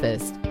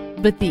safest,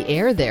 but the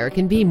air there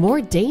can be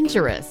more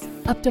dangerous,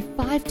 up to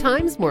 5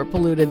 times more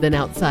polluted than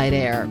outside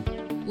air.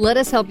 Let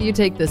us help you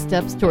take the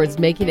steps towards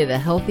making it a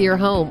healthier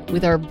home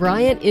with our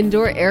Bryant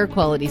Indoor Air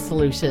Quality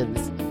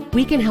Solutions.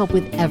 We can help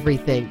with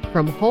everything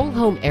from whole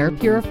home air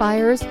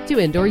purifiers to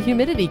indoor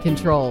humidity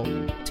control.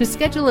 To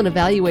schedule an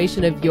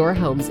evaluation of your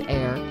home's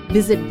air,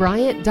 visit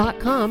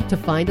Bryant.com to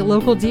find a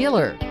local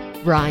dealer.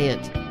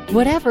 Bryant,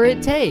 whatever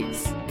it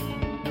takes.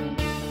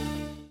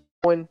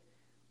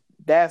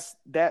 That's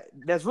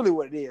really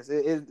what it is.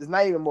 It's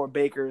not even more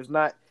Baker. It's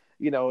not,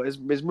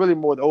 it's really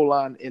more the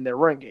O-line in their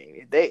run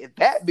game. If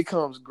that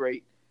becomes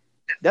great,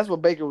 that's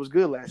what Baker was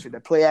good last year.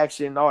 That play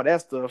action, all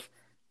that stuff.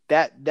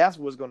 That's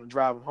what's going to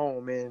drive them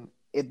home. And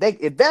if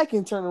that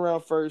can turn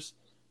around first,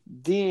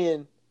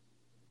 then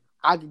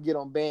I could get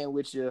on band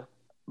with you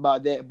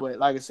about that. But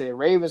like I said,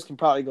 Ravens can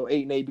probably go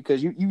 8-8,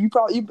 because you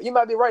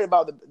might be right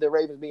about the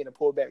Ravens being a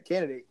pullback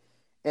candidate,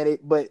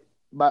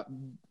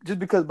 just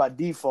because by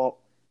default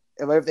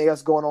of everything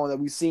else going on that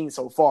we've seen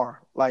so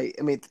far. Like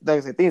I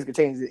said, things could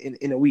change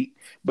in a week,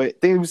 but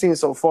things we've seen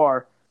so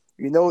far,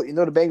 the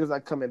Bengals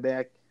not coming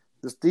back.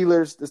 The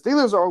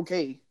Steelers are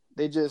okay.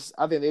 I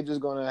think they're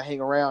just going to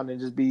hang around and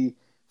just be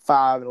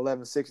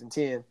 5-11,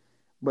 6-10.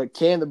 But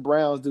can the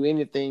Browns do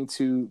anything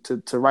to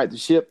right the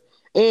ship?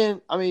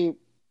 And I mean,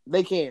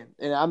 they can.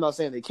 And I'm not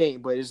saying they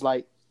can't, but it's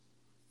like,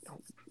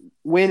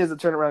 when is the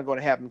turnaround going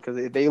to happen? Because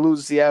if they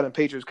lose to Seattle and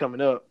Patriots coming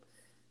up,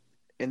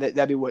 and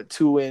that'd be what,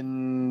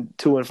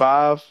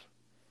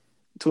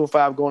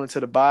 2-5 going into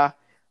the bye.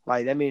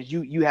 Like, that means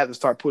you have to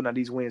start putting out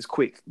these wins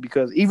quick,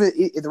 because even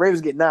if the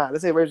Ravens get 9,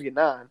 let's say the Ravens get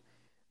 9,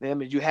 then that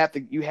means you have to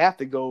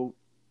go.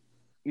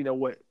 You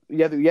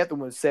have to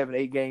win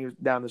 7-8 games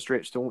down the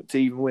stretch to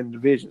even win the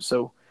division.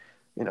 So,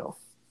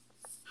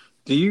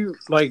 Do you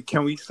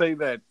can we say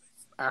that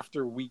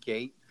after week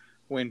 8,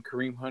 when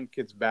Kareem Hunt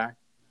gets back,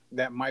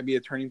 that might be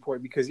a turning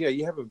point? Because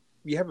you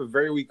have a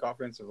very weak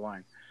offensive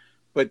line,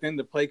 but then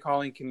the play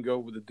calling can go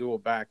with a dual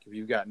back if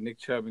you've got Nick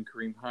Chubb and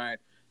Kareem Hunt,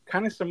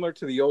 kind of similar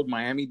to the old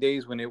Miami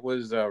days when it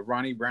was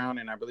Ronnie Brown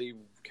and I believe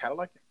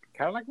Cadillac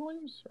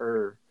Williams,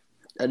 or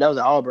that was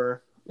Auburn.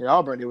 In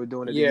Auburn, they were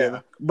doing it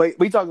together. But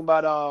we talking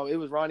about it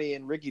was Ronnie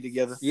and Ricky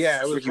together.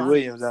 Yeah, it was Ricky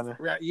Williams down there.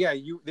 Right, yeah,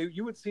 you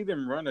would see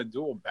them run a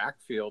dual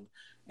backfield,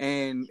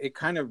 and it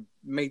kind of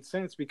made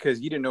sense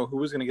because you didn't know who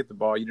was going to get the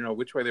ball. You didn't know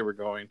which way they were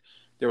going.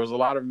 There was a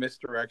lot of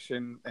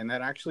misdirection, and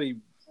that actually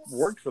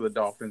worked for the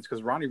Dolphins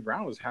because Ronnie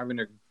Brown was having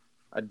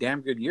a damn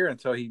good year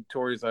until he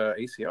tore his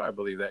ACL, I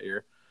believe, that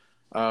year.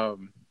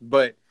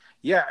 But,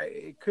 yeah,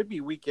 it could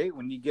be week 8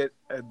 when you get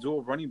a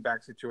dual running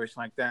back situation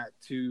like that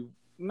to –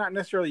 not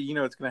necessarily,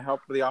 it's going to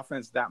help the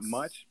offense that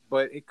much,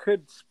 but it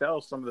could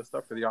spell some of the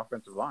stuff for the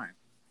offensive line.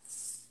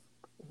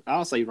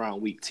 I'll say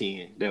around week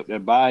 10. Their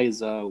bye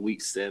is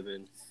week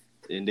 7,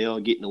 and they'll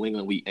get New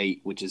England week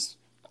 8, which is,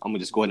 I'm gonna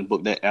just go ahead and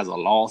book that as a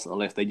loss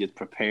unless they just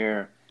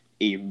prepare.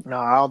 No,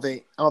 I don't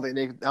think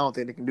they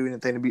can do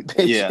anything to beat the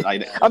Patriots. Yeah,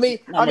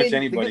 not much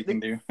anybody can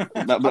do.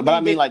 but I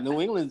mean, like,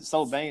 New England's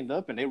so banged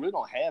up, and they really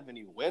don't have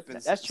any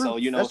weapons. That's true. So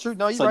that's true.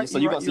 No, you're right.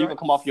 You can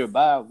come off your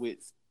bye with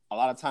a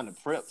lot of time to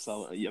prep.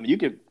 So I mean, you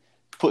could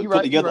put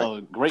together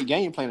a great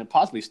game plan and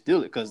possibly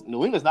steal it, because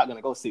New England's not going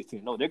to go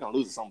 16. No, they're going to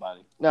lose to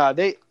somebody. No,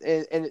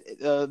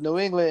 New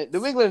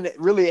England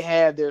really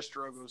had their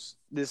struggles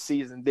this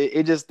season.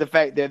 It just the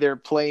fact that they're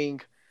playing.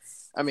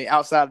 I mean,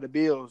 outside of the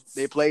Bills,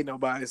 they played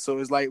nobody, so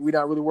it's like we're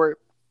not really worried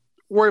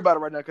about it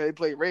right now because they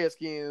played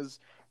Redskins.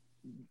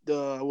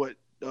 Colt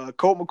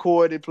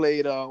McCoy. They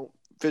played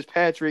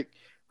Fitzpatrick.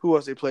 Who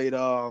else they played?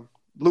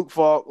 Luke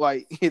Falk.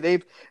 Like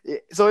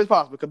so it's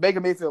possible because Baker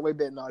Mayfield way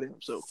better than all them.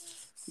 So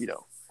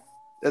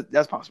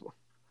that's possible.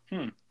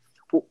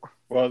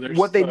 Well, there's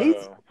what they need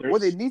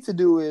to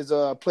do is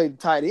play the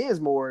tight ends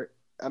more.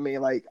 I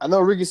mean, like I know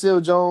Ricky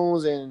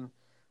Seals-Jones and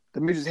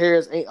Demetrius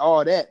Harris ain't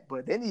all that,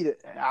 but they need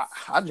it.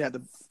 I just have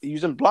to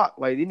use them to block.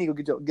 Like they need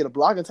to get a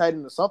blocking tight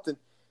end or something,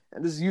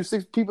 and just use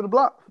 6 people to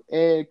block.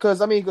 And because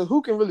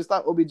who can really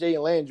stop OBJ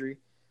and Landry?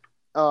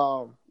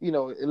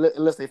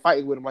 Unless they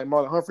fight with him like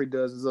Marlon Humphrey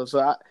does and stuff.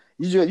 So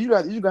you're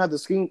gonna have to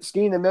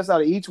scheme the mess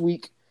out of each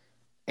week.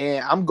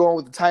 And I'm going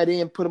with the tight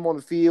end, put him on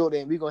the field,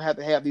 and we're gonna have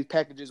to have these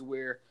packages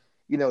where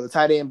the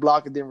tight end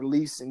block and then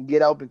release and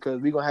get out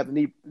because we're gonna have to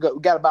we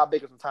got to buy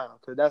Baker some time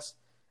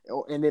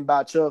and then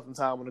buy Chubb some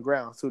time on the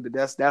ground. So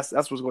that's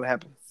what's gonna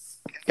happen.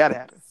 Got to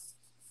happen.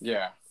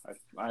 Yeah,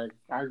 I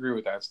agree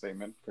with that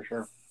statement for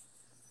sure.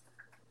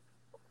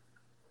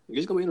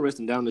 It's gonna be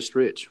interesting down the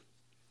stretch.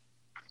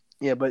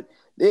 Yeah, but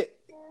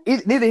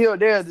neither here or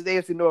there. The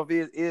AFC North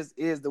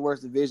is the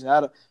worst division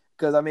out of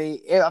because I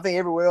think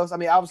everywhere else.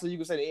 Obviously you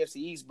can say the AFC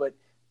East, but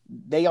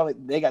they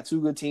got 2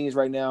 good teams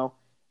right now.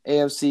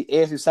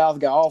 AFC South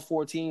got all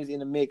 4 teams in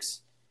the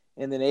mix,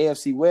 and then the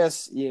AFC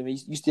West. Yeah,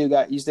 you still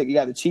got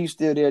the Chiefs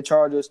still there,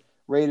 Chargers,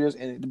 Raiders,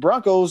 and the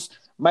Broncos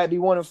might be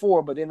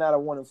 1-4, but they're not a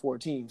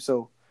 1-4 team.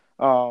 So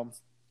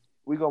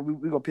we're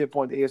gonna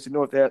pinpoint the AFC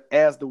North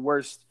as the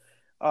worst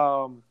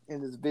in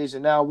this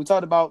division. Now we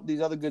talked about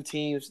these other good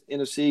teams,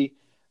 NFC.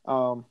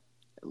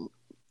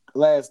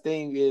 Last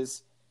thing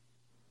is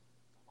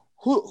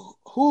who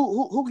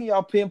can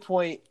y'all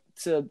pinpoint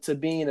to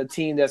being a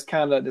team that's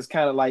kind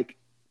of like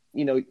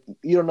you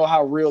don't know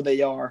how real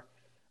they are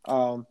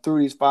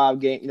through these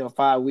 5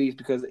 weeks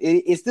because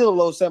it's still a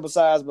low sample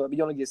size, but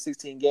you only get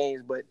 16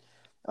 games. But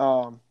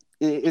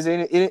is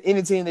there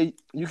any team that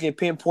you can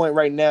pinpoint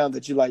right now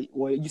that you like?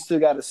 Well, you still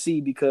got to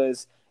see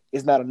because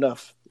it's not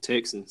enough.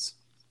 Texans.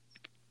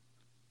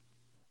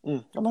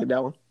 I like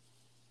that one.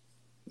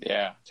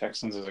 Yeah,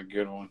 Texans is a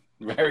good one.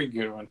 Very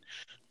good one.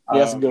 Yeah,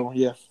 that's a good one,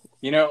 yeah.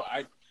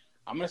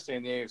 I'm going to stay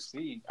in the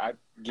AFC.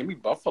 Give me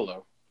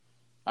Buffalo.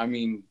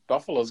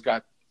 Buffalo's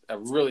got a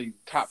really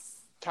top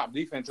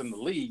defense in the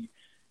league.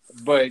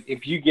 But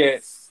if you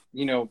get,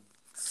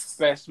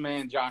 best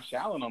man Josh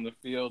Allen on the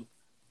field,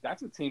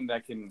 that's a team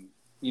that can,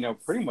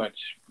 pretty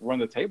much run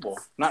the table.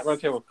 Not run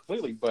the table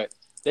completely, but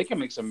they can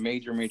make some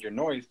major, major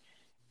noise.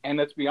 And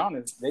let's be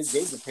honest, they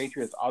gave the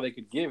Patriots all they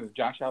could give. If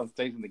Josh Allen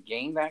stays in the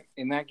game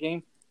in that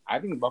game, I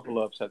think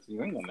Buffalo upsets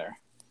New England there.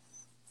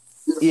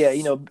 Yeah,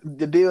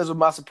 the Bills were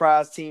my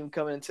surprise team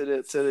coming into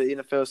the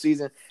NFL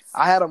season.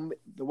 I had them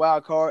the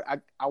wild card.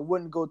 I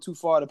wouldn't go too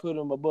far to put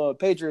them above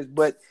Patriots,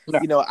 but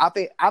no. I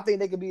think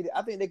they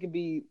could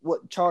be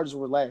what Chargers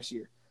were last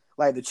year.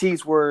 Like the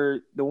Chiefs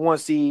were the 1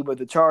 seed, but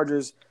the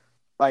Chargers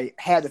like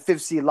had the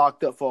 5th seed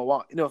locked up for a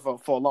while,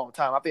 for a long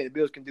time. I think the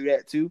Bills can do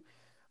that too.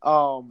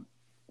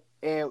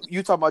 And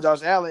you talk about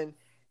Josh Allen,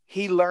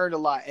 he learned a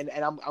lot, and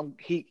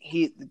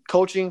he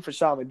coaching for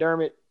Sean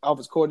McDermott,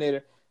 offensive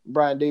coordinator.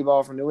 Brian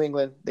Daboll from New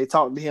England, they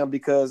talked to him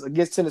because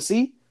against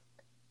Tennessee,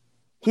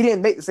 he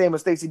didn't make the same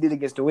mistakes he did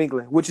against New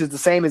England, which is the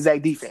same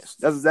exact defense.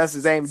 That's the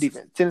same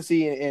defense.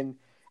 Tennessee and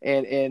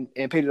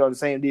Patriots are the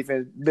same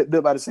defense,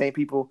 built by the same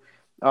people.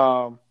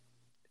 And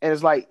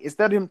it's like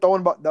instead of him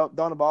throwing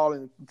the ball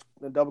in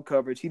double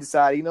coverage, he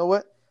decided, you know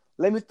what?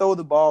 Let me throw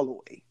the ball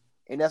away,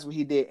 and that's what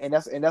he did. And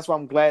that's why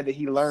I'm glad that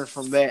he learned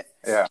from that.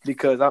 Yeah,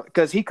 because I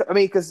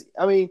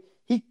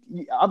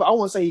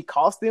won't say he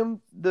cost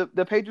them the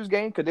Patriots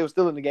game because they were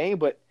still in the game,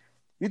 but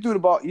you threw the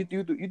ball, you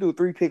threw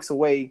 3 picks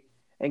away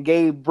and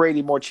gave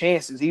Brady more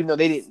chances, even though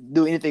they didn't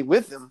do anything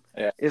with them.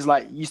 Yeah. It's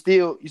like you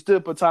still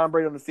put Tom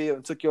Brady on the field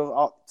and took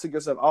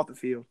yourself off the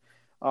field.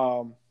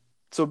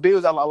 So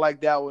Bills, I like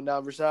that one. Now,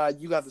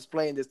 Rashad, you got to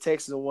explain this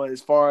Texans one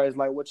as far as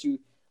like what you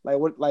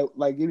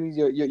like. Give me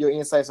your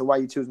insights on why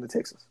you choosing the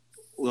Texans.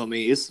 Well,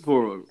 it's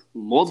for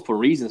multiple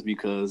reasons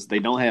because they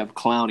don't have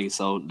Clowney,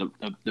 so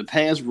the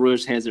pass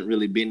rush hasn't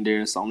really been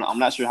there. So I'm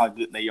not sure how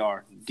good they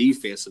are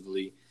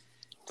defensively.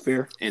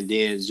 Fair. And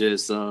then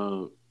just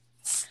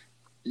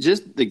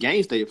the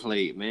games they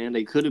played, man,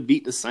 they could have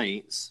beat the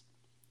Saints,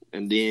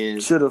 and then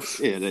should have.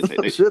 Yeah,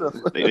 they should have.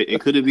 They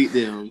could have beat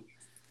them,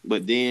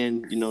 but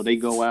then they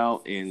go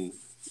out and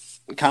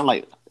kind of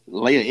like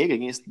lay an egg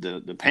against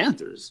the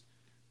Panthers.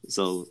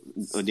 So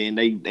then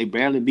they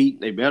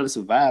barely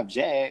survived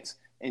Jags.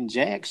 And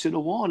Jags should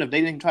have won if they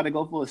didn't try to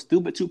go for a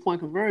stupid 2-point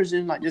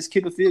conversion, like just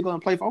kick a field goal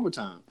and play for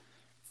overtime.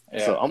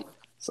 Yeah.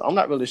 So I'm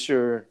not really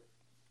sure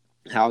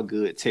how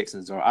good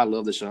Texans are. I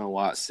love Deshaun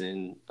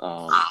Watson.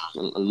 I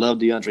love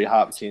DeAndre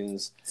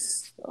Hopkins.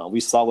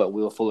 We saw what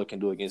Will Fuller can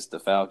do against the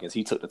Falcons.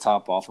 He took the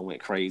top off and went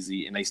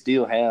crazy. And they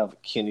still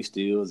have Kenny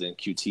Stills and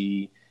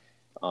QT,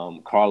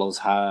 Carlos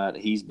Hyde.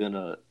 He's been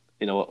I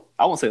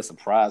won't say a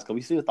surprise because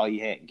we still thought he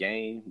had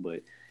game,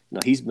 but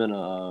he's been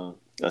a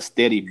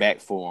steady back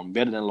for him,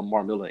 better than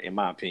Lamar Miller, in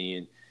my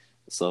opinion.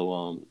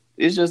 So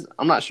it's just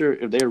I'm not sure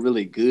if they're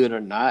really good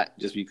or not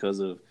just because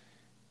of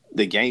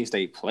the games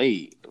they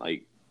played.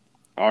 Like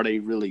are they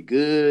really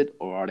good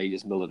or are they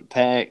just middle of the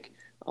pack?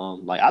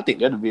 Like I think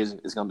their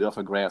division is gonna be up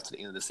for grabs to the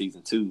end of the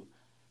season too,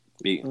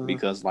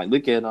 because like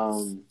look at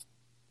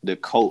the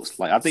Colts.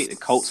 Like I think the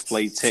Colts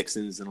play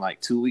Texans in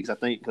like 2 weeks. I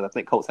think because I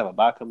think Colts have a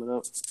bye coming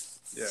up.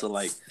 Yeah. So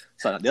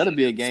that'll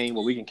be a game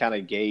where we can kind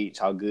of gauge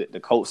how good the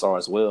Colts are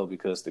as well,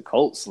 because the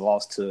Colts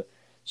lost to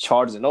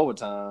Chargers in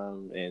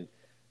overtime and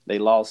they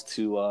lost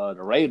to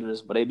the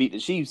Raiders, but they beat the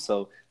Chiefs.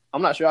 So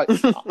I'm not sure.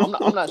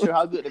 I'm not sure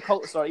how good the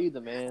Colts are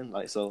either, man.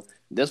 Like so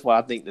that's why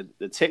I think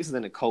the Texans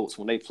and the Colts,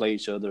 when they play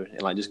each other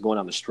and like just going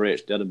down the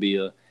stretch, that'll be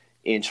a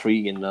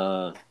intriguing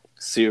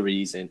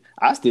series. And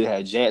I still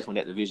had Jags win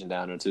that division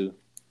down there too.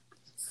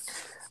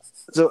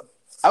 So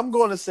I'm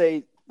going to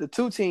say the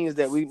two teams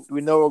that we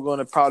know are going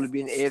to probably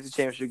be in the AFC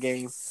Championship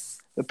game,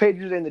 the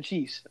Patriots and the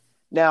Chiefs.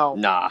 Now,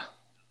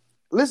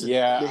 listen.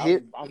 Yeah,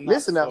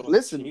 listen now.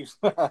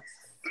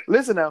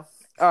 Listen now.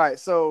 All right.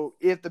 So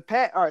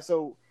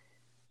so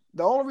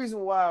the only reason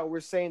why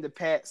we're saying the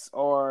Pats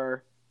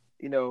are,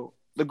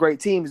 the great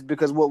team is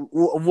because of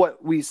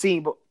what we've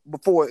seen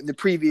before in the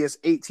previous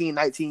 18,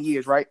 19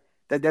 years, right?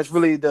 That's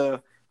really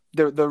the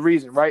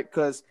reason, right?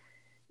 Because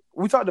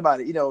we talked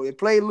about it. They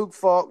played Luke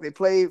Falk, they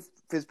played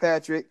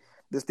Fitzpatrick.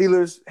 The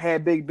Steelers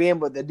had Big Ben,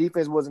 but the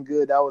defense wasn't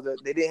good.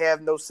 They didn't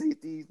have no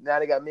safety. Now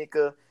they got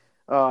Minka.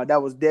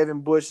 That was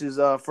Devin Bush's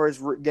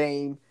first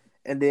game,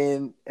 and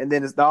then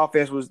the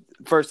offense was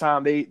the first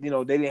time they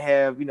didn't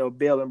have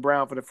Bell and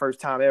Brown for the first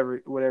time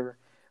ever, whatever.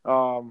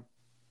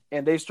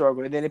 And they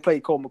struggled. And then they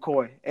played Colt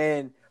McCoy.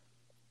 And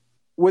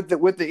with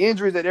the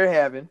injuries that they're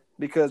having,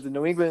 because the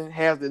New England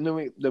has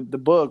the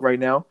bug right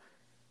now,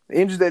 the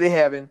injuries that they're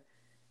having,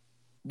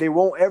 they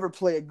won't ever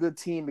play a good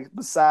team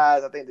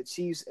besides, I think, the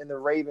Chiefs and the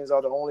Ravens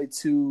are the only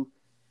two.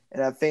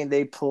 And I think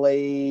they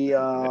play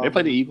they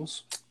play the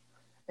Eagles.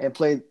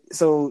 But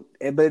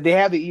they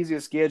have the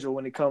easiest schedule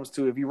when it comes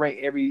to, if you rank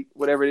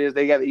whatever it is,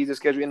 they got the easiest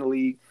schedule in the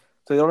league.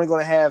 So they're only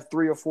going to have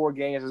 3 or 4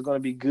 games that's going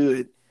to be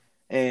good.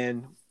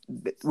 And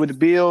with the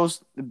Bills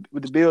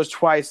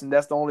twice, and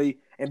that's the only,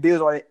 and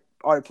Bills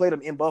already played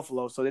them in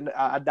Buffalo, so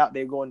I doubt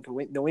they're going to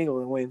New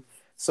England and win.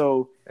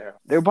 So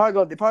they're probably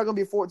going to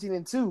be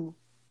 14-2,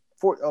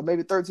 or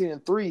maybe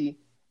 13-3,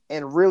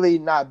 and really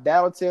not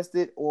battle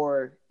tested.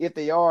 Or if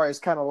they are, it's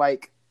kind of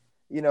like,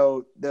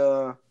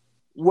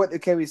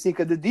 what can we see?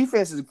 Because the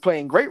defense is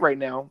playing great right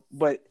now,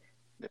 but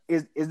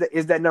is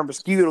that number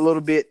skewed a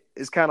little bit?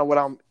 Is kind of what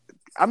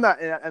I'm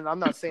not, and I'm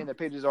not saying that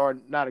Patriots are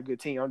not a good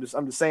team. I'm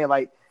just saying,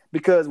 like,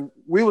 because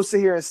we will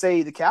sit here and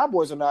say the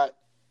Cowboys are not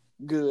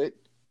good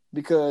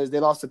because they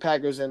lost to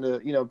Packers and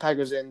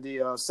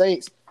the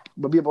Saints,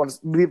 but beat up on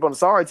the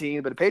sorry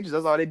teams. But the Patriots,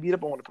 that's all they beat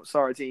up on the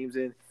sorry teams.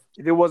 And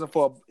if it wasn't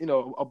for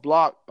a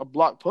block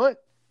punt,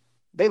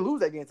 they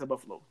lose that game to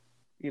Buffalo.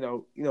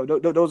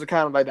 Those are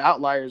kind of like the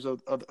outliers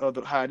of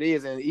how it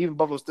is, and even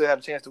Buffalo still had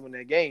a chance to win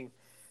that game.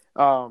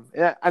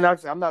 And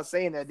I'm not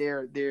saying that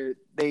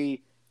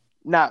they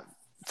not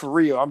for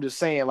real. I'm just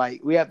saying, like,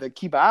 we have to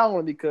keep an eye on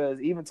them,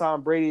 because even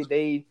Tom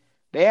Brady,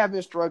 they have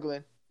been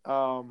struggling.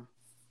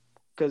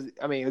 Because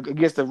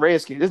against the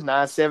Redskins, it's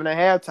 9-7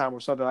 at halftime or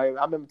something. Like,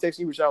 I remember texting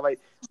you, Rashad, like,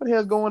 what the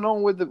hell's going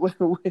on with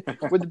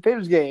the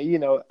Patriots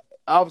game?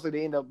 Obviously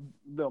they end up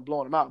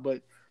blowing them out,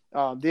 but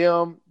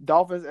them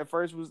Dolphins at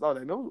first was like,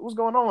 what's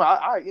going on?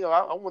 I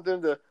want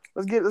them to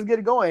let's get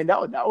it going.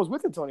 That was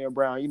with Antonio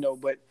Brown,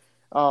 but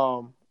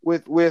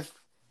with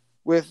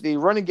the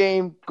running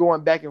game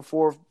going back and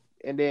forth,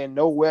 and then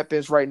no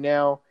weapons right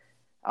now.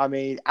 I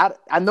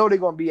know they're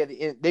going to be at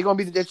the end. They're going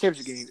to be the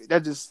championship game.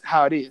 That's just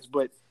how it is.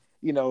 But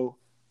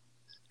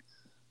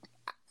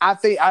I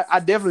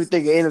definitely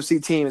think an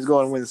NFC team is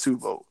going to win the Super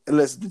Bowl,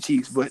 unless it's the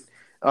Chiefs. But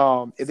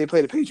if they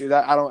play the Patriots,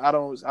 I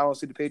don't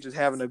see the Patriots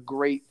having a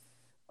great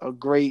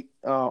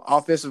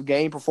offensive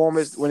game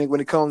performance when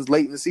it comes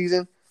late in the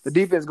season. The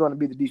defense is going to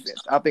be the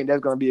defense. I think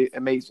that's going to be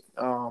amazing.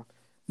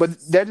 But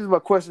that's just my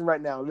question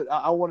right now.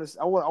 I want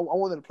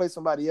them to play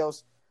somebody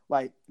else.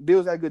 Like,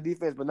 Bills got a good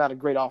defense, but not a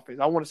great offense.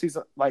 I want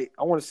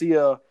to see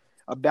a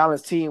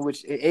balanced team,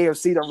 which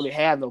AFC don't really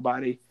have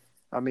nobody.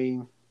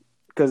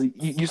 Because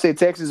you say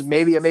Texas,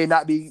 maybe it may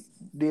not be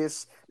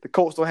this. The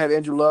Colts don't have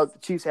Andrew Luck. The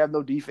Chiefs have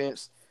no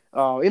defense.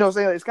 What I'm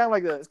saying? It's kind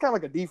of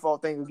like a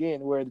default thing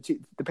again, where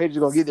the Patriots are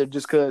gonna get there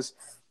just because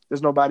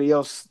there's nobody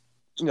else,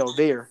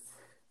 there.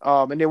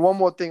 And then one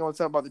more thing I want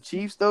to talk about the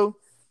Chiefs, though.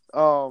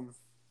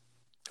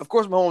 Of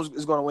course, Mahomes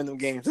is going to win them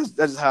games. That's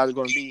just how it's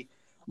going to be.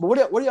 But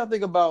what do y'all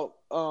think about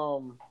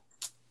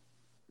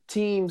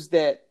teams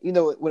that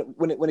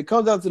when it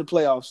comes down to the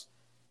playoffs,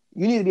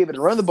 you need to be able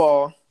to run the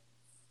ball,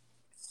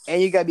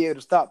 and you got to be able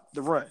to stop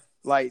the run.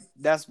 Like,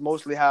 that's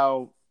mostly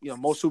how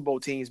most Super Bowl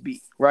teams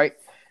beat, right?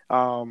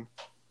 The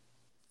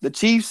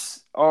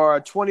Chiefs are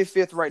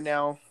 25th right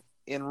now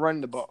in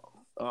running the ball.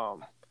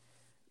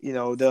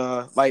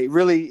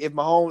 Really, if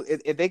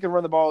Mahomes, if they can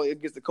run the ball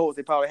against the Colts,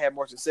 they probably have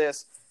more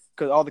success,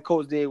 because all the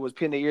Colts did was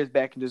pin their ears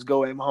back and just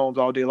go at Mahomes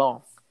all day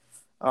long.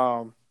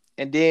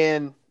 And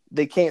then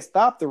they can't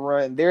stop the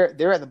run.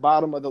 They're at the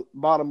bottom of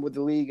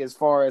the league as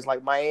far as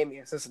like Miami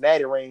and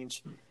Cincinnati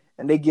range,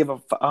 and they give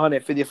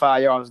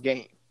 155 yards a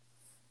game.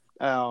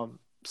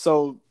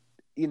 So,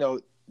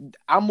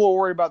 I'm more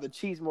worried about the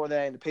Chiefs more than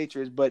I am the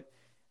Patriots. But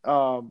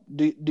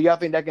do y'all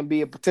think that can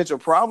be a potential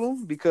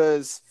problem?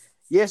 Because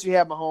yes, you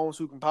have Mahomes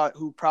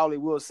who probably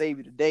will save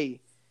you today,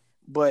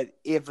 but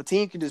if a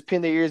team can just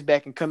pin their ears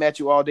back and come at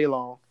you all day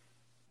long,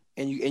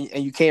 and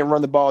you can't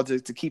run the ball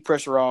to keep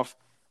pressure off,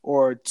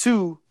 or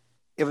two,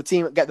 if a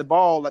team got the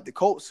ball like the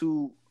Colts,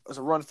 who is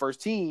a run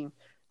first team,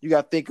 you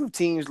got to think of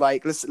teams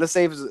like let's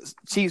say if it's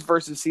Chiefs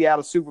versus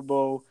Seattle Super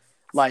Bowl,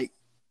 like.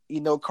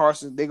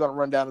 Carson, they're going to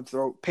run down the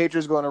throat.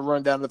 Patriots going to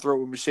run down the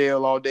throat with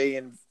Michelle all day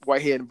and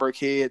Whitehead and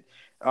Burkhead.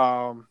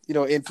 In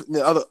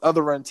the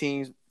other run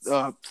teams,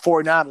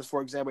 49ers,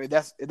 for example, if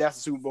that's a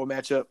Super Bowl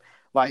matchup,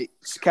 like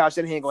Kyle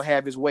Shanahan going to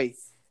have his way.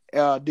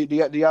 Do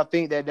y'all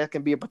think that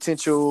can be a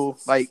potential,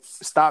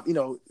 stop,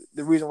 the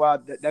reason why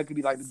that could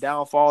be like the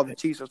downfall of the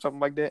Chiefs or something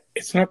like that?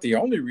 It's not the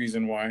only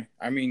reason why.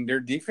 I mean,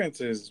 their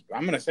defense is –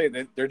 I'm going to say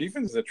that their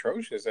defense is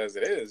atrocious as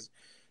it is.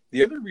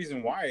 The other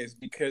reason why is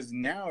because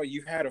now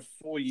you've had a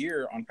full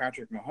year on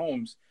Patrick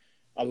Mahomes.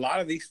 A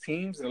lot of these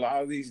teams, a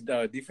lot of these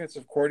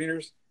defensive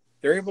coordinators,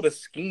 they're able to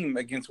scheme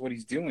against what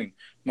he's doing.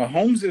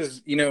 Mahomes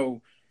is,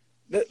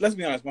 let's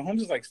be honest,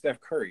 Mahomes is like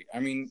Steph Curry. I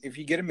mean, if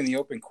you get him in the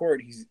open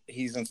court,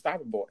 he's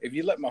unstoppable. If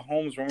you let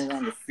Mahomes run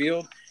around the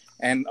field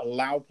and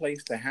allow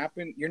plays to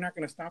happen, you're not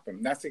going to stop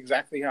him. That's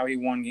exactly how he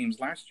won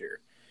games last year.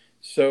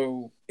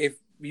 So if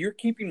you're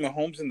keeping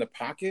Mahomes in the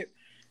pocket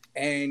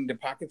and the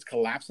pocket's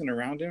collapsing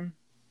around him,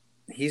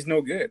 he's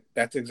no good.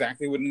 That's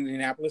exactly what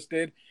Indianapolis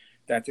did.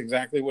 That's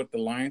exactly what the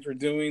Lions were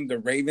doing. The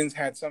Ravens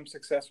had some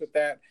success with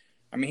that.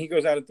 I mean, he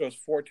goes out and throws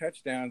 4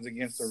 touchdowns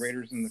against the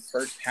Raiders in the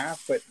first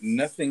half, but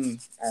nothing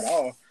at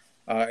all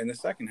in the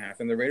second half.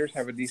 And the Raiders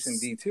have a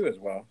decent D too as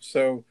well.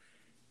 So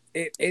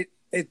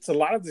it's a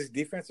lot of these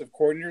defensive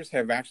coordinators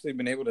have actually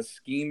been able to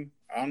scheme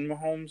on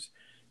Mahomes.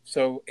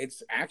 So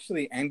it's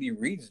actually Andy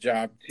Reid's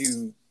job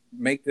to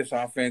make this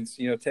offense,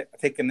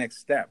 take the next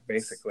step,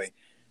 basically.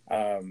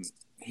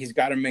 He's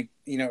got to make,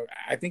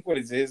 I think what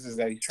it is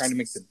that he's trying to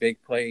make the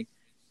big play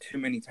too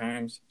many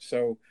times.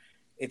 So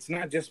it's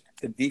not just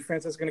the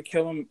defense that's going to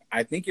kill him.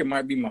 I think it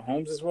might be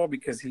Mahomes as well,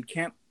 because he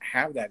can't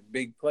have that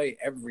big play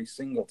every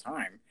single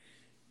time.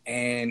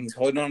 And he's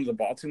holding on to the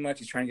ball too much.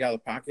 He's trying to get out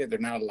of the pocket. They're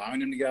not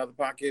allowing him to get out of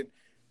the pocket.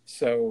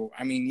 So,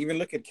 I mean, even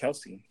look at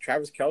Kelce.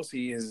 Travis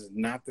Kelce is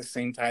not the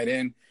same tight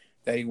end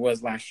that he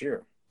was last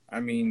year.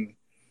 I mean,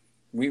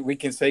 we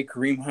can say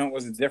Kareem Hunt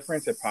was the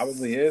difference. It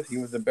probably is. He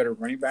was the better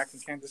running back in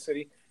Kansas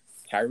City.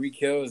 Tyreek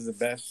Hill is the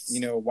best,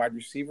 wide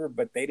receiver,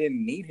 but they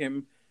didn't need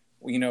him.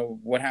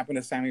 What happened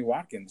to Sammy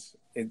Watkins?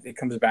 It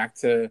comes back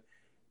to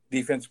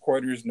defense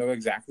coordinators know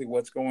exactly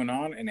what's going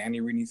on, and Andy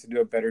Reid needs to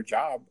do a better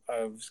job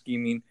of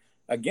scheming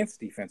against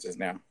defenses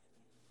now.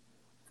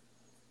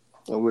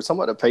 And we're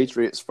talking about the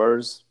Patriots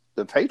first.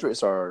 The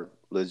Patriots are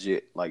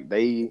legit. Like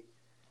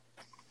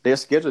their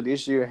schedule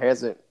this year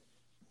hasn't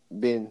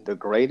been the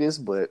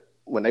greatest, but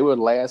when they were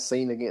last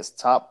seen against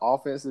top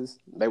offenses,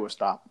 they were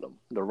stopping them.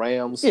 The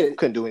Rams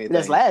couldn't do anything.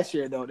 That's last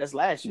year, though. That's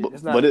last year.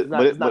 It's not the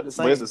same.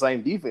 But it's the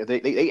same defense.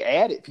 They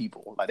added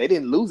people. Like, they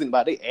didn't lose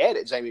anybody. They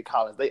added Jamie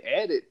Collins. They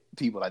added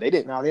people. Like, they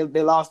didn't. No,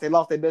 they lost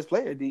their best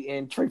player,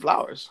 and Trey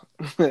Flowers,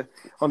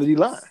 on the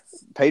D-line.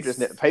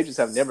 Patriots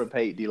have never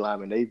paid D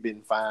linemen. They've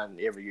been fine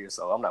every year,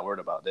 so I'm not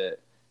worried about that.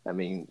 I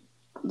mean,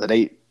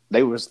 they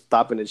were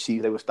stopping the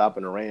Chiefs. They were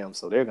stopping the Rams,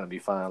 so they're going to be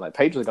fine. Like,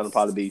 Patriots are going to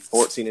probably be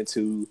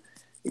 14-2.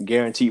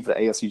 Guaranteed for the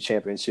AFC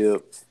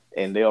Championship,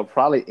 and they'll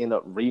probably end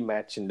up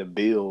rematching the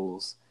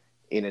Bills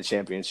in the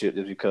championship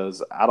just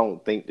because I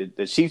don't think that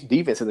the Chiefs'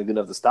 defense isn't good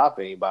enough to stop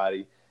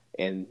anybody.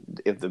 And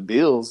if the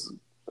Bills,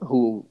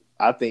 who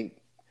I think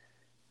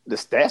the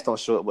stats don't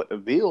show it, but the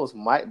Bills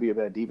might be a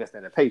better defense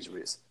than the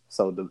Patriots.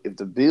 So if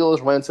the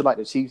Bills run to like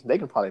the Chiefs, they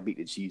can probably beat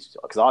the Chiefs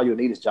because all you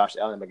need is Josh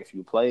Allen to make a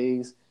few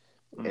plays.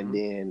 Mm-hmm. And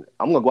then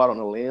I'm going to go out on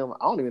a limb.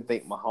 I don't even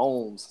think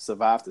Mahomes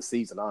survives the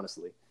season,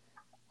 honestly.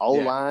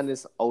 O-line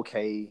is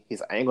okay.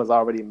 His ankle's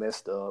already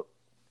messed up.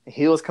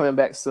 Hill's coming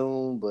back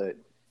soon, but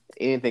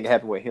anything can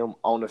happen with him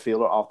on the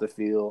field or off the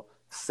field.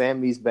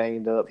 Sammy's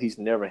banged up. He's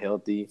never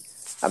healthy.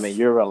 I mean,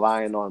 you're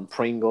relying on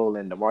Pringle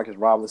and DeMarcus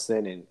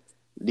Robinson and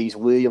these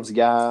Williams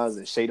guys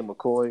and Shaden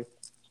McCoy.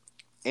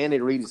 Andy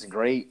Reid is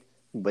great,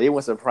 but it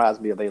wouldn't surprise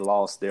me if they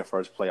lost their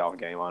first playoff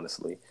game,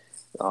 honestly.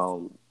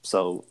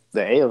 So the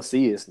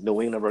AFC is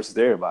New England versus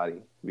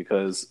everybody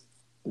because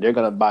they're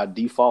going to, by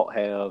default,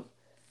 have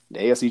the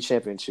AFC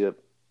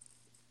Championship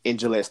in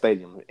Gillette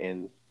Stadium.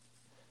 And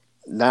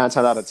 9 times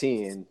out of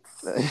 10,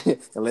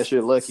 unless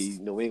you're lucky,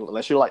 New England,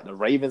 unless you're like the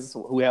Ravens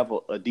who have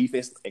a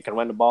defense and can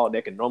run the ball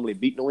that can normally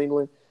beat New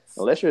England,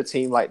 unless you're a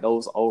team like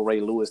those old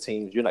Ray Lewis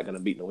teams, you're not going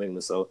to beat New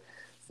England. So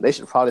they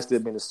should probably still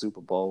be in the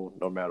Super Bowl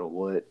no matter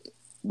what.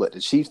 But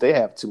the Chiefs, they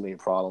have too many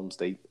problems.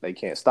 They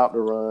can't stop the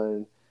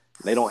run.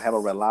 They don't have a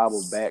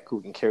reliable back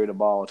who can carry the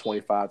ball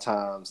 25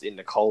 times in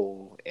the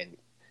cold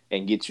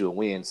and get you a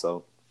win.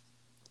 So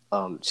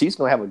Chiefs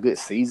going to have a good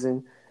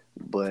season,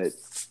 but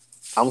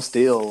I'm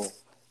still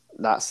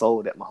not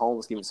sold that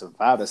Mahomes can even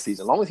survive the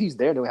season. As long as he's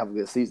there, they'll have a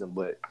good season.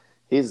 But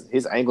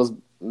his ankle's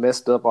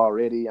messed up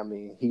already. I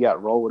mean, he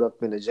got rolled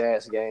up in the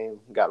Jazz game,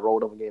 got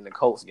rolled up again in the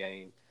Colts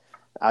game.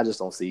 I just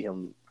don't see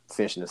him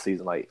finishing the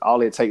season. Like,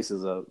 all it takes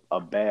is a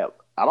bad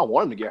 – I don't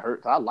want him to get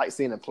hurt. I like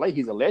seeing him play.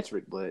 He's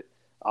electric, but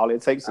all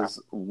it takes is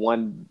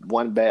one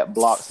bad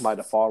block,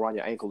 somebody to fall around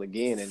your ankle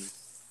again, and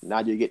now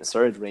you're getting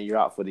surgery and you're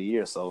out for the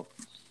year. So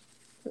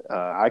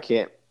I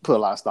can't put a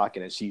lot of stock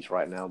in the Chiefs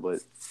right now, but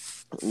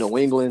New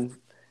England,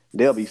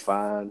 they'll be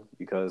fine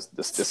because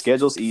the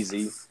schedule's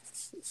easy.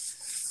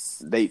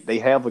 They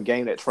have a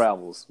game that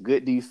travels.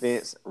 Good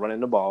defense,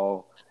 running the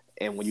ball,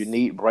 and when you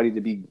need Brady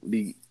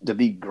to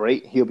be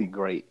great, he'll be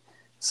great.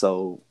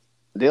 So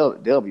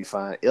they'll be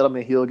fine.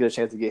 Edelman, he'll get a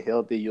chance to get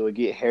healthy. You'll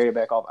get Harry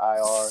back off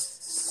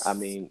IR. I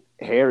mean,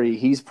 Harry,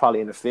 he's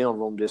probably in the film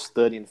room just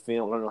studying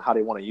film, learning how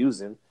they want to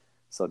use him.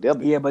 So they'll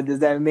be. Yeah, but does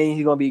that mean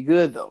he's gonna be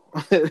good though?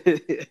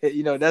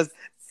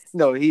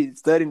 He's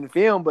studying the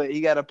film, but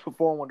he got to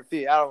perform on the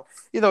field.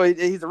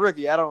 He's a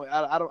rookie.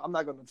 I'm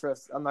not gonna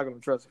trust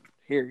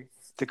Harry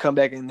to come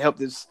back and help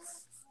this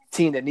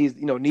team that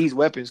needs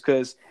weapons,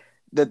 because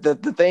the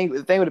thing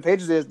with the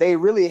Patriots is they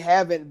really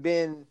haven't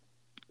been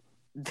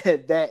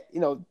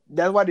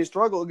that's why they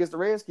struggle against the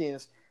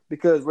Redskins,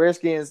 because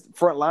Redskins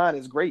front line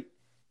is great.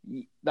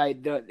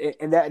 But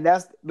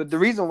the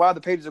reason why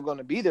the Patriots are going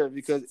to be there,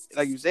 because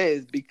like you said,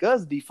 is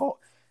because default.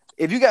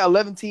 If you got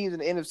 11 teams in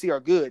the NFC are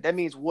good, that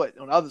means what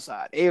on the other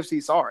side?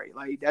 AFC, sorry,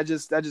 like that's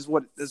just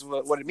what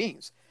it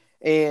means.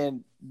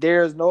 And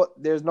there's no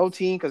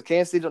team, because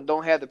Kansas City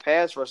don't have the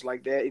pass rush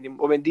like that. I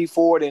mean, D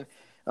Ford and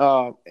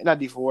not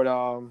D Ford.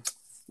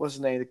 What's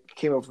his name that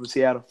came up from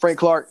Seattle? Frank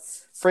Clark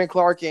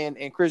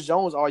and Chris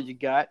Jones. All you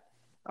got.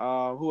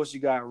 Who else you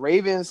got?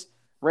 Ravens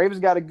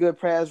got a good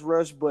pass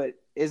rush, but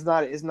it's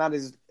not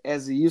as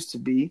it used to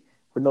be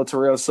with no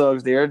Terrell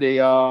Suggs there. They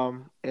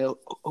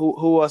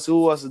who else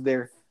is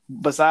there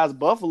besides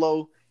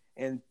Buffalo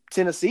and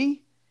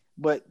Tennessee?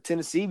 But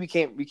Tennessee, we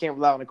can't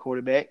rely on the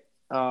quarterback.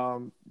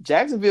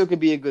 Jacksonville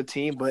could be a good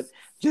team, but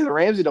Jalen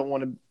Ramsey don't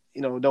want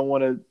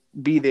to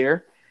be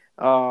there.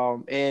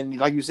 And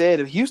like you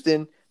said, of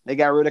Houston, they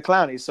got rid of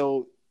Clowney,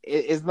 so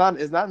it's not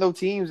no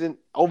teams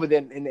over there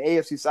in the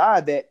AFC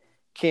side that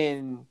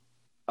can.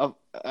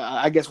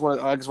 I guess what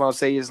I'll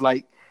say is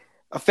like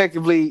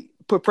effectively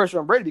put pressure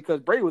on Brady,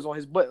 because Brady was on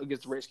his butt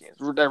against the Redskins.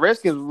 The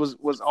Redskins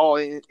was all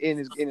in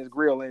his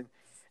grill, and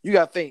you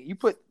got to think, you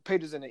put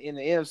Patriots in the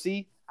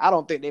NFC. I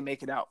don't think they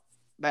make it out.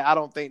 Like, I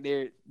don't think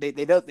they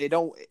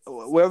don't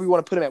wherever you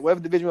want to put them at,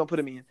 whatever division you want to put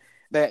them in,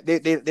 that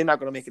they're not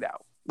going to make it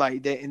out.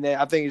 Like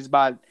I think it's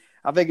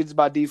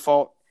by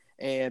default,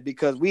 and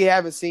because we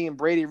haven't seen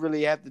Brady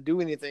really have to do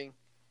anything,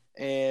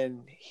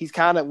 and he's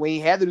kind of, when he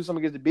had to do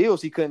something against the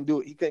Bills, he couldn't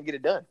do it. He couldn't get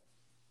it done.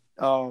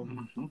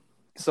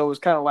 So it's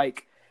kind of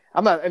like,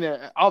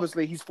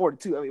 obviously he's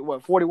 42. I mean,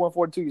 41,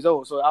 42 years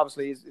old. So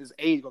obviously his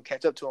age gonna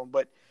catch up to him.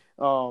 But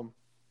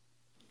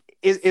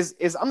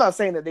it's I'm not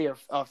saying that they are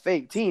a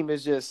fake team.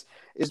 It's just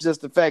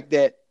the fact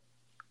that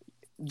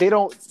they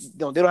don't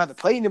have to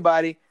play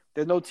anybody.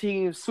 There's no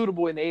team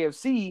suitable in the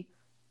AFC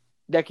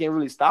that can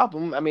really stop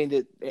them. I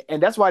mean,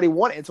 and that's why they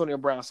want Antonio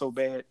Brown so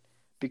bad,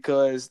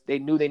 because they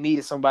knew they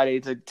needed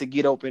somebody to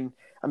get open.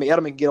 I mean,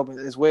 Edelman can get open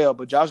as well,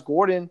 but Josh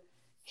Gordon,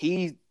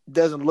 he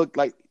doesn't look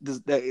like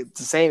the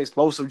same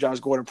explosive Josh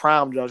Gordon,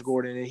 prime Josh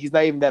Gordon, and he's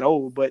not even that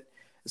old. But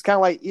it's kind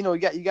of like, you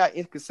got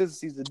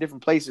inconsistencies in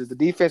different places. The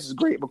defense is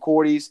great.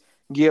 McCourty's,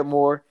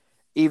 Gilmore,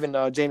 even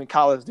Jamie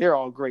Collins, they're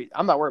all great.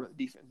 I'm not worried about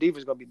the defense. Defense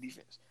is going to be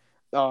defense.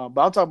 But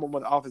I'm talking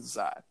about the offensive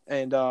side.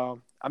 And, I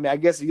mean, I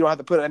guess you don't have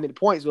to put that many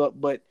points up,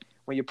 but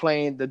when you're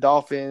playing the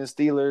Dolphins,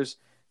 Steelers,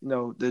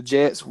 the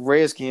Jets,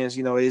 Redskins,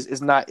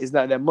 it's not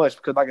that much,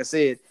 because like I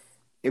said,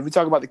 if we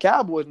talk about the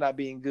Cowboys not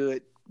being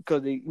good,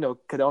 because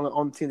because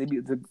on the team they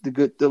beat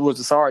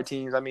the sorry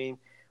teams, I mean,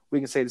 we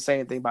can say the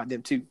same thing about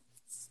them too.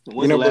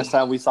 When's the last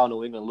time we saw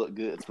New England look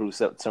good through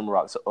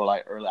September or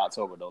like early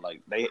October though?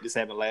 Like, this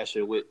happened last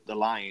year with the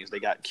Lions. They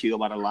got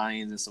killed by the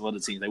Lions and some other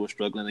teams. They were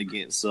struggling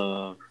against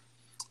the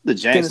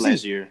Jags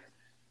last year.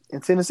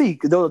 And Tennessee,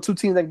 because those are two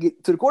teams that can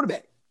get to the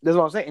quarterback. That's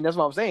what I'm saying. And that's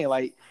what I'm saying.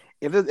 Like,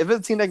 if it's a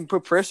team that can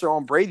put pressure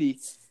on Brady,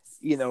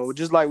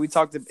 just like we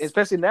talked,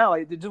 especially now,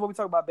 like just what we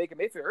talked about Baker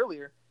Mayfield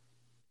earlier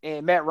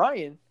and Matt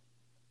Ryan,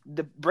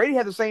 Brady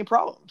had the same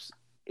problems.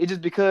 It's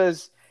just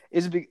because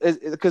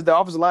the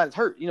offensive line is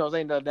hurt. You know what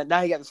I'm saying?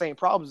 Now he got the same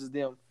problems as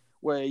them,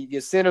 where your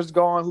center's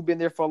gone, who's been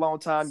there for a long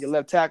time, your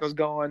left tackle's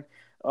gone.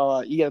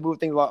 You got to move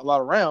things a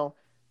lot around.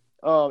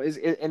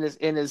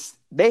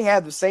 They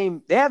have the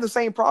same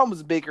problems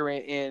as Baker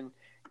and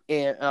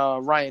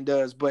Ryan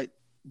does, but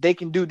they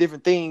can do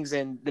different things,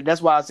 and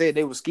that's why I said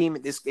they were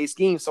scheming. They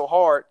schemed so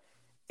hard,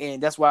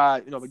 and that's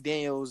why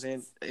McDaniels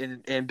and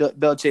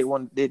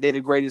Belichick they're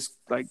the greatest,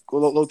 like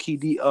low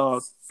key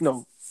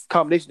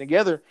combination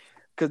together,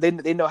 because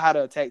they know how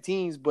to attack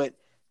teams. But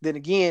then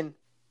again,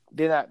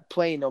 they're not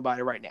playing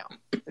nobody right now.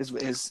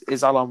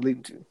 Is all I'm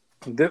leading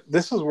to.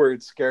 This is where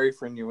it's scary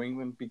for New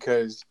England,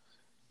 because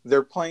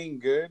they're playing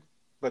good,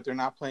 but they're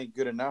not playing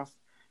good enough.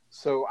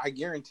 So I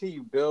guarantee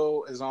you,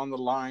 Bill is on the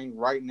line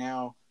right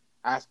now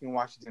asking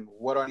Washington,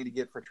 what do I need to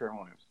get for Trent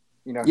Williams?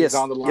 You know, Yes. he's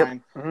on the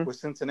line Mm-hmm. with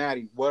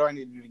Cincinnati. What do I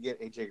need to do to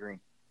get AJ Green?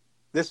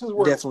 This is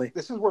where Definitely.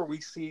 This is where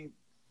we see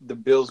the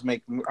Bills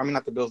make. I mean,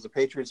 not the Bills, the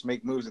Patriots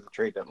make moves at the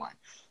trade deadline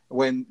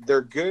when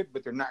they're good,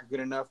 but they're not good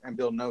enough, and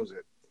Bill knows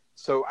it.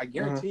 So I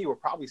guarantee you, we'll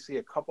probably see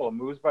a couple of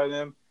moves by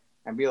them,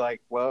 and be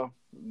like, "Well,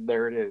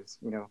 there it is."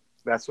 You know,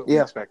 that's what we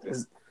expected.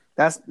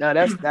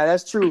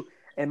 That's true.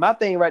 And my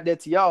thing right there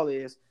to y'all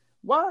is,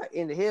 why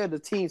in the hell the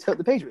teams help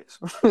the Patriots?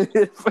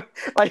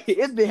 Like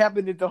it's been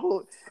happening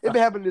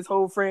this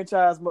whole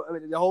franchise. I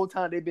mean, the whole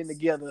time they've been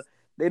together,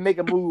 they make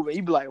a move, and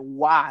you be like,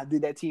 why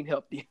did that team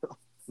help them?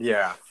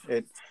 Yeah,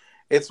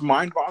 it's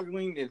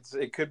mind-boggling.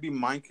 It could be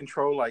mind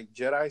control, like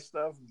Jedi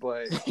stuff,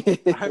 but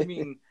I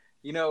mean,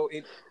 you know,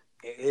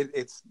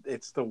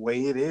 it's the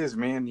way it is,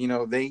 man. You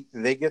know, they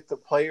get the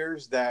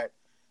players that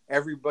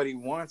everybody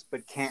wants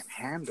but can't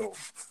handle,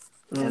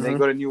 and they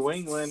go to New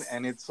England,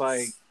 and it's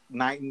like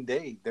night and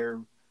day.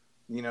 They're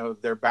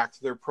back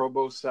to their Pro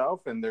Bowl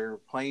self, and they're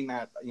playing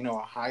at, you know,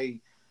 a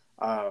high,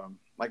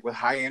 like with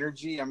high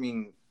energy. I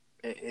mean,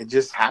 it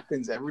just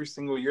happens every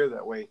single year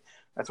that way.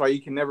 That's why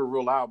you can never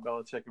rule out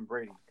Belichick and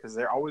Brady, because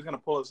they're always going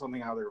to pull up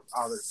something out of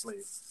their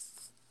sleeve.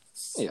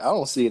 Yeah, I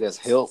don't see it as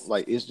help.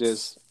 Like, it's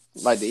just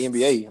like the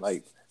NBA.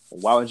 Like,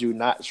 why would you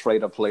not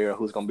trade a player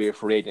who's going to be a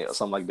free agent or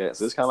something like that?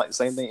 So it's kind of like the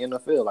same thing in the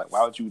NFL. Like,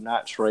 why would you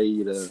not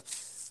trade a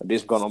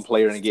disgruntled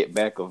player and get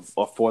back a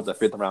fourth or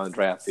fifth round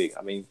draft pick?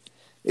 I mean,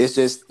 it's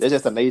just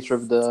the nature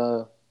of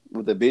the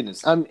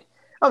business. I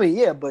mean,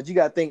 yeah, but you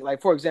got to think,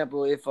 like, for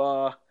example, if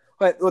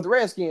with the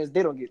Redskins,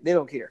 they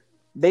don't care.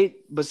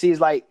 But see, it's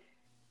like,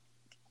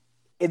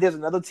 if there's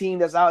another team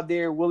that's out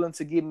there willing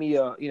to give me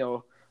a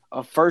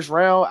first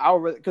round, I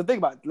would, because think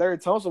about it, Larry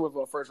Tunsil went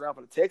for a first round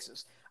for the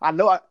Texans. I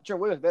know Trent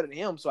Williams is better than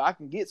him, so I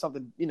can get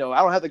something. You know,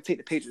 I don't have to take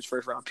the Patriots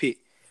first round pick,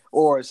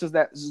 or just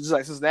like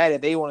Cincinnati,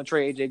 if they want to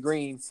trade AJ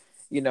Green,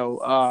 you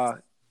know,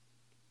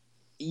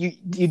 you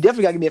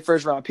definitely got to give me a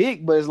first round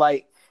pick, but it's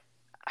like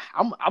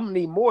I'm gonna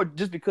need more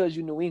just because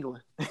you New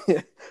England,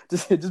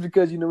 just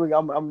because you New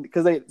England.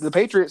 Because the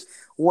Patriots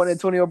want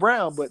Antonio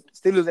Brown, but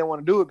Steelers didn't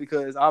want to do it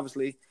because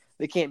obviously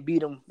they can't beat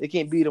them. They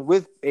can't beat them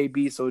with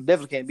AB, so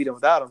definitely can't beat them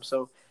without him.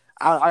 So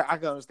I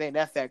can understand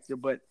that factor,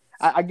 but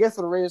I guess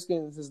for the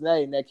Redskins and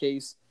Cincinnati in that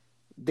case,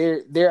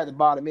 they're at the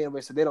bottom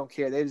anyway, so they don't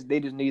care. They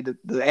just need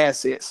the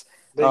assets.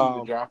 They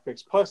need the draft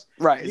picks. Plus,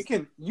 right,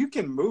 you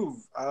can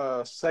move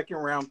a second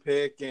round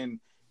pick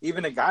and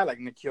even a guy like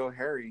N'Keal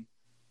Harry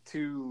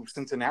to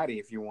Cincinnati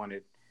if you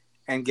wanted,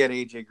 and get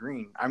AJ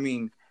Green. I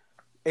mean,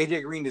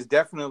 AJ Green is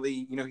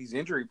definitely, you know, he's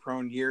injury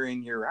prone year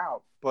in, year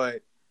out,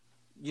 but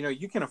you know,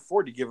 you can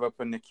afford to give up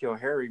a N'Keal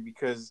Harry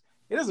because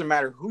it doesn't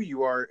matter who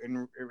you are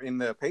in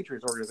the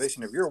Patriots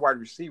organization. If you're a wide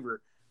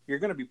receiver, you're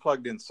going to be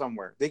plugged in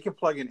somewhere. They can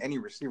plug in any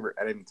receiver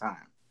at any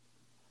time.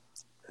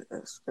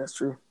 That's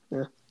true.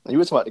 Yeah. You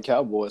were talking about the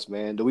Cowboys,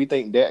 man. Do we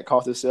think Dak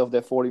cost himself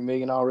that $40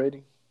 million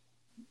already?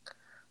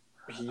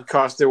 He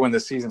cost it when the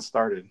season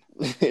started.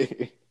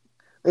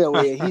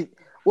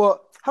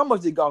 Well, how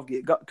much did Goff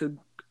get? To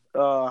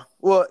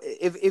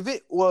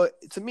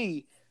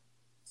me,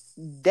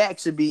 Dak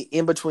should be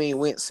in between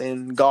Wentz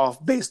and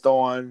Goff based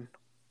on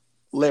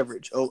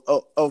leverage of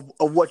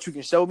what you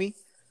can show me.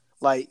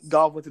 Like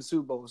Goff went to the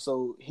Super Bowl,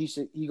 so he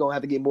gonna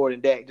have to get more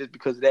than Dak just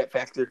because of that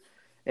factor.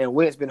 And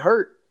Wentz been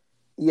hurt.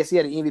 Yes, he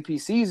had an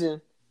MVP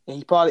season, and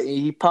he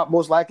probably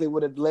most likely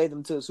would have led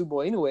them to the Super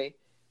Bowl anyway,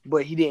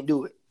 but he didn't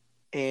do it.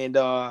 And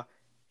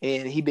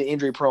he been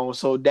injury prone,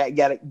 so Dak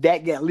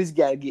at least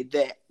got to get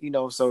that, you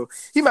know. So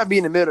he might be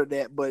in the middle of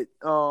that, but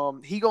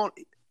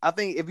I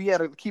think if he had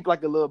to keep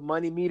like a little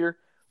money meter,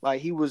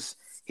 like he was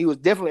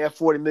definitely at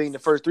 $40 million the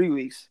first 3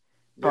 weeks.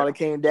 Probably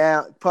came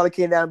down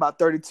about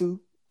 32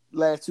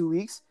 last 2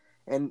 weeks,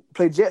 and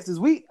play Jets this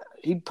week.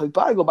 He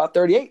probably go about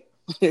 38.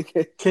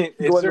 Going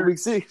to week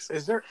 6.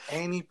 Is there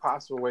any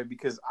possible way?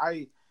 Because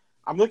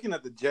I'm looking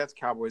at the Jets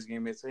Cowboys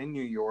game. It's in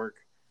New York.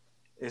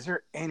 Is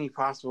there any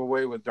possible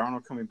way with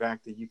Darnold coming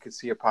back that you could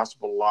see a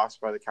possible loss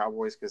by the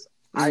Cowboys? Because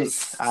I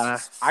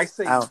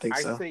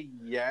say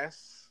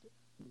yes,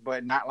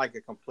 but not like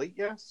a complete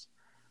yes.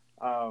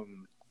 I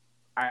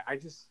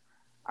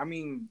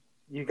mean,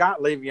 you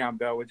got Le'Veon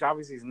Bell, which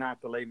obviously is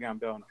not the Le'Veon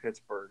Bell in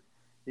Pittsburgh.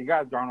 You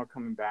got Darnold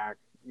coming back.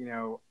 You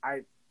know,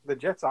 the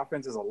Jets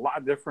offense is a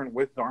lot different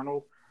with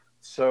Darnold.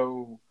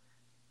 So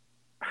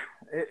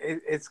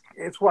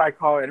it's what I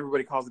call it.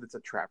 Everybody calls it. It's a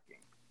trap game.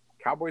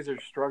 Cowboys are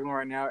struggling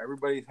right now.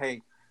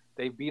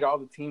 They beat all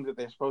the teams that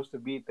they're supposed to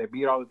beat. They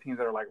beat all the teams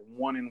that are like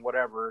 1 and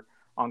whatever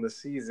on the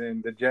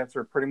season. The Jets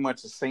are pretty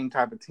much the same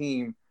type of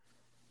team.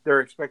 They're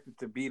expected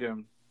to beat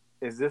them.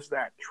 Is this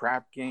that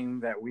trap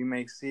game that we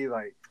may see,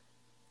 like,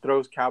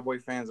 throws Cowboy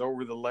fans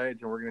over the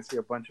ledge, and we're going to see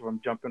a bunch of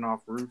them jumping off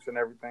roofs and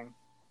everything?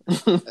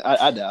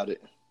 I doubt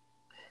it.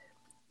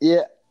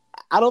 Yeah,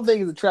 I don't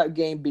think it's a trap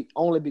game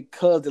only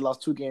because they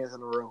lost 2 games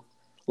in a row.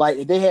 Like,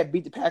 if they had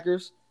beat the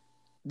Packers,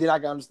 then I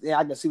can understand.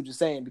 I can see what you're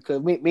saying, because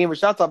me and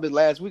Rashad talked about it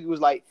last week. It was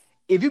like,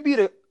 if you beat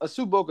a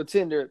Super Bowl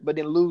contender but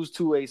then lose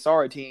to a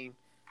sorry team,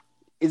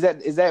 is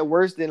that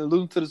worse than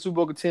losing to the Super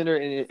Bowl contender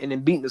and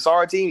then beating the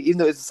sorry team, even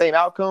though it's the same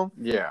outcome?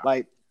 Yeah.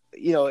 Like, do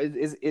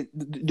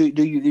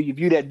you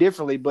view that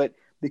differently? But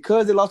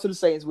because they lost to the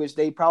Saints, which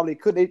they probably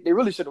they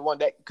really should have won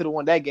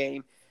that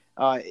game,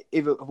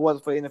 if it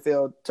wasn't for the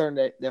NFL turn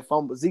that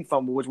fumble, Zeke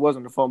fumble, which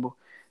wasn't a fumble.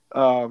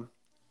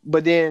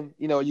 But then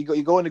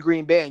you go into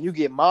Green Bay and you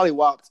get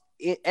mollywopped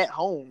at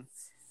home.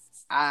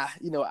 I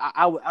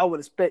would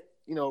expect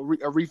a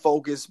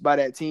refocus by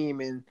that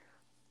team, and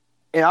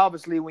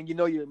obviously when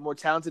you're more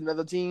talented than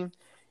another team,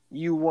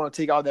 you want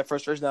to take all that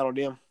frustration out on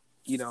them,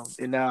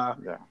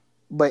 Yeah.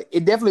 But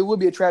it definitely would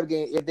be a trap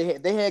game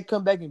if they had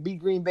come back and beat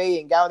Green Bay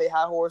and got on their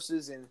high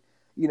horses and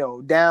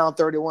down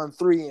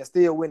 31-3 and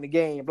still win the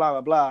game, blah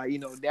blah blah.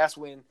 That's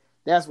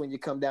when you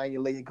come down and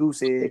you lay your goose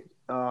head,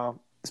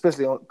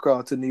 especially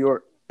to New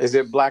York. Is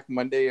it Black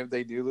Monday if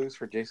they do lose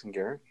for Jason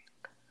Garrett?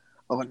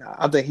 Oh no,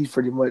 I think he's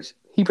pretty much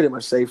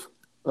safe.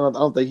 I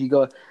don't think he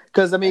goes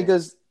because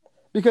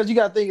you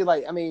got to think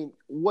like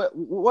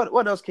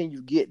what else can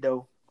you get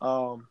though?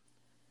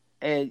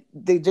 And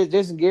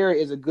Jason Garrett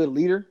is a good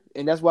leader,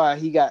 and that's why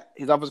he got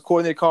his offensive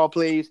coordinator call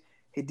plays,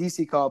 his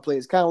DC call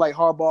plays, kind of like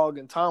Harbaugh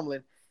and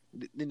Tomlin.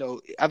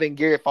 I think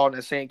Garrett falls in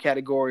the same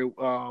category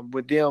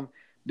with them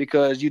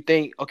because you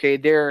think, okay,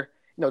 they're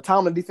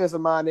Tomlin defensive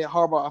minded,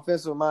 Harbaugh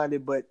offensive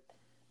minded, but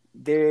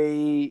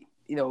they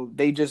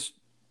just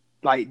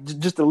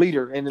just the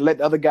leader and let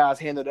the other guys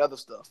handle the other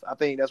stuff. I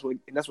think that's what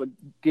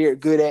Garrett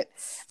good at.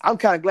 I'm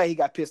kind of glad he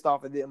got pissed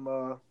off at them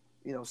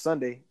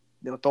Sunday,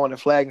 throwing the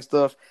flag and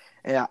stuff.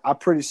 And I'm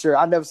pretty sure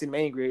I've never seen him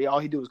angry. All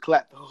he do was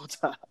clap the whole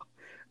time.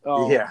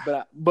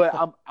 But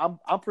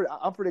I'm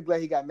pretty glad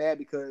he got mad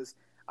because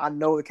I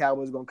know the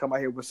Cowboys are gonna come out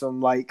here with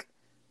some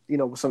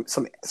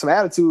some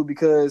attitude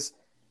because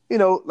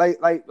like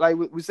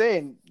we're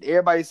saying,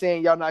 everybody's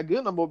saying y'all not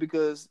good no more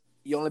because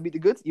you only beat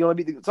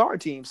the sorry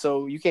team,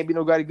 so you can't beat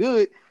nobody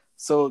good.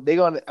 So they're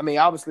gonna.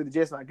 Obviously the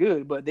Jets not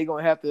good, but they're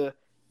gonna have to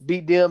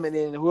beat them, and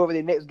then whoever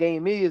their next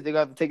game is, they're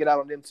gonna have to take it out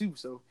on them too.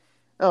 So.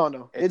 I don't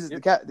know. It's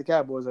just the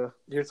Cowboys are.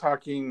 You're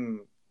talking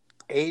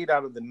 8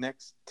 out of the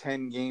next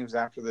 10 games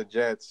after the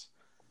Jets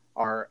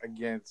are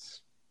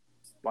against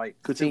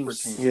good super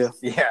teams.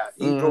 Yeah.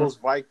 Eagles,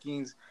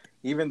 Vikings,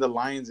 even the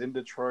Lions in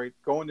Detroit,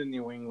 going to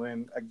New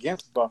England,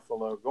 against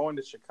Buffalo, going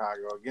to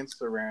Chicago, against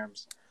the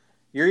Rams.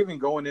 You're even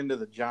going into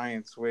the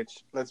Giants,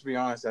 which, let's be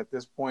honest, at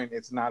this point,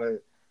 it's not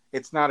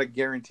a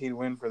guaranteed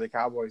win for the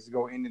Cowboys to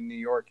go into New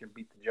York and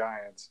beat the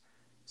Giants.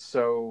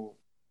 So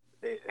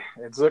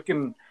it's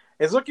looking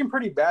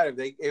pretty bad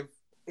if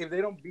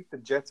they don't beat the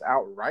Jets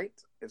outright.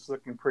 It's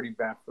looking pretty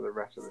bad for the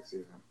rest of the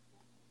season.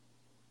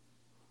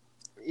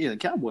 Yeah, the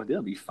Cowboys,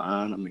 they'll be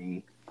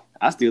fine.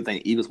 I still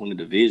think Eagles win the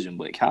division,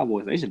 but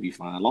Cowboys, they should be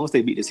fine. As long as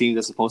they beat the teams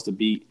they're supposed to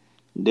beat,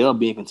 they'll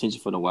be in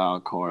contention for the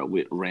wild card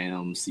with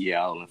Rams,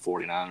 Seattle, and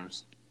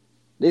 49ers.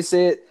 They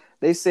said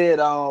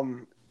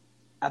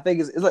I think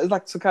it's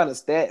like some kind of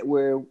stat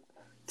where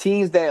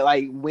teams that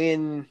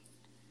win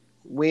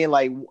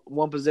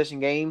one possession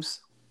games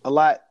a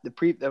lot the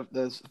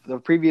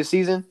previous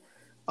season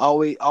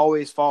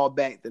always fall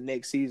back the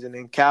next season,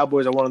 and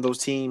Cowboys are one of those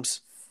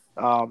teams,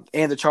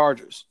 and the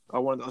Chargers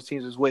are one of those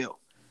teams as well.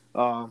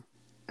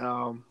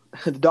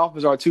 The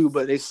Dolphins are too,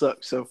 but they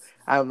suck, so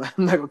I'm not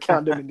gonna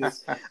count them in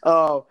this.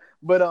 But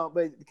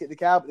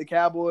the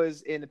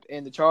Cowboys and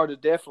the Chargers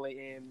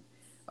definitely, and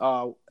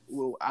I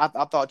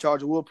thought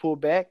Chargers will pull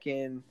back,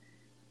 and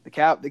the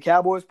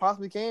Cowboys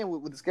possibly can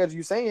with the schedule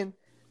you're saying.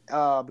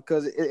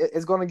 Because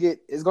it's gonna get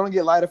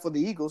lighter for the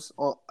Eagles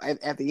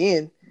at the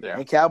end,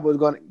 and Cowboys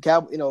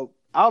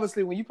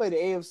obviously when you play the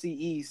AFC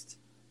East,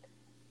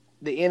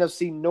 the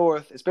NFC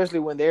North, especially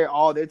when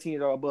all their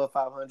teams are above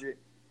 500,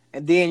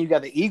 and then you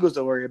got the Eagles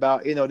to worry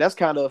about. That's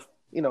kind of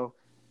and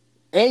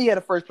you had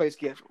a first place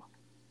schedule.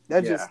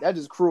 That's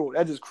just cruel.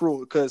 That's just cruel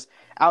because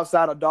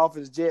outside of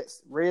Dolphins,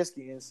 Jets,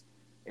 Redskins,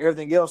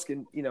 everything else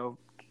can you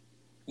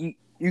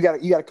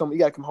gotta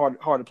come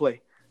hard to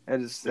play.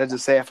 That's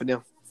just sad for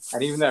them.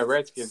 And even that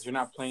Redskins, you're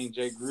not playing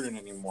Jay Gruden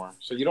anymore,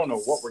 so you don't know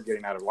what we're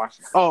getting out of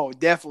Washington. Oh,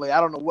 definitely.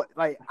 I don't know what.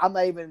 I'm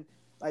not even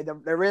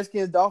the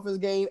Redskins Dolphins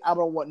game. I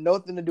don't want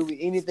nothing to do with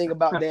anything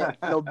about that.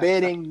 No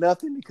betting,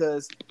 nothing,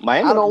 because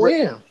Miami don't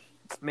win.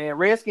 Man,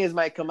 Redskins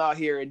might come out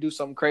here and do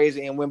something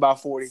crazy and win by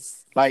 40.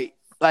 It's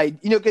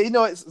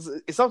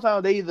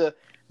sometimes they either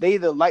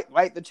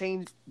like the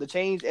change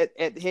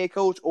at the head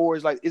coach, or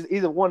it's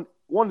either one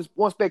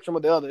spectrum or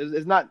the other.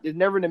 It's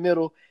never in the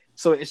middle.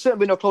 So it shouldn't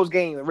be no close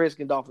game with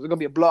Redskins Dolphins. It's gonna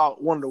be a blowout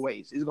one of the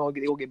ways. They're gonna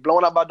get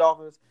blown out by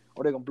Dolphins,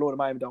 or they're gonna blow the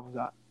Miami Dolphins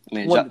out.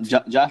 Man,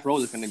 Josh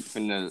Rosen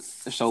finna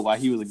show why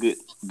he was a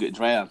good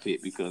draft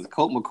pick, because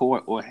Colt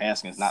McCoy or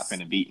Haskins not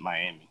finna beat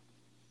Miami.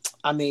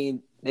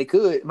 They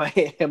could.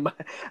 It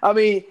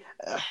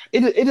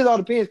just all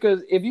depends,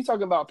 because if you're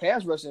talking about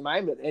pass rushing,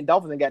 Miami and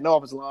Dolphins ain't got no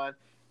offensive line,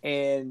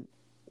 and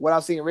what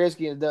I've seen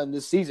Redskins done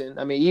this season,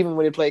 even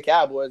when they play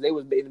Cowboys, they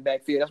was in the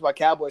backfield. That's why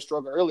Cowboys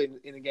struggled early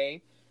in the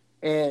game.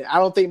 And I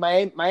don't think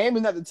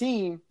Miami's not the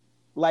team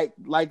like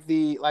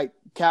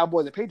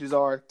Cowboys and Patriots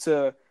are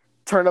to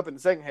turn up in the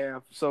second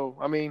half. So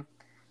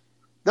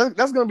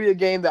that's gonna be a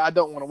game that I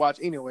don't want to watch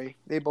anyway.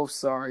 They both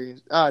sorry.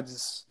 I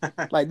just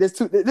like this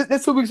 2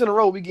 weeks in a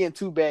row we getting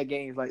 2 bad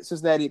games like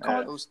Cincinnati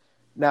Cardinals,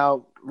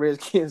 now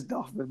Redskins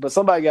Dolphins. But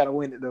somebody got to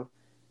win it though.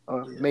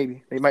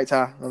 Maybe they might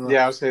tie. I don't know.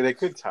 Yeah, I would say they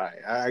could tie.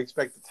 I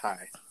expect a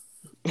tie.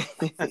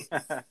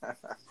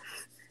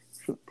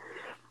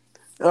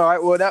 All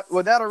right, well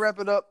that'll wrap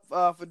it up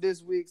for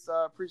this week's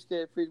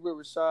Appreciate with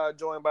Rashad,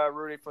 joined by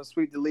Rudy from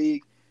Sweep the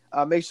League.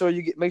 Make sure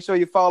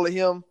you follow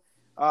him.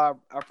 I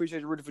appreciate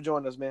you, Rudy, for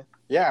joining us, man.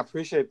 Yeah, I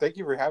appreciate it. Thank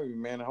you for having me,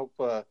 man. I hope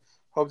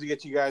to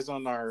get you guys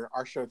on our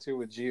show too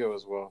with Gio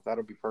as well.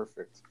 That'll be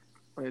perfect.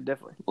 Oh, yeah,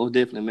 definitely. Oh,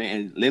 definitely, man.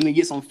 And let me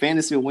get some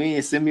fantasy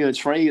wins. Send me a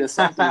trade or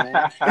something,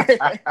 man.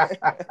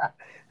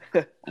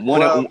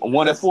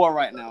 One at 4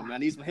 right now, man. I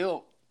need some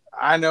help.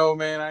 I know,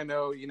 man. I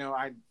know. You know,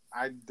 I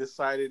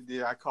decided.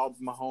 I called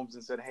Mahomes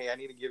and said, "Hey, I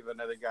need to give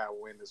another guy a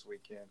win this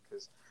weekend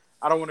because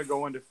I don't want to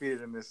go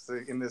undefeated in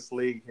this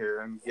league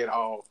here and get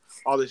all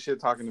this shit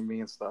talking to me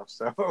and stuff."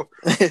 So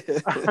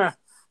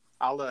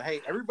I'll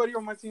hey, everybody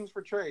on my team's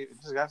for trade.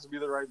 It just has to be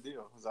the right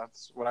deal.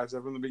 That's what I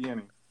said from the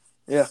beginning.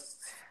 Yeah,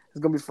 it's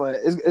gonna be fun.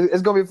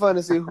 It's gonna be fun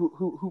to see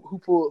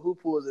who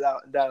pulls it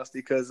out in Dynasty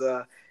because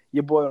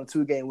your boy on a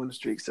 2-game winning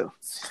streak. So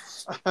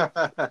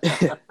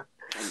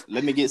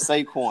let me get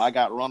Saquon. I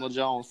got Ronald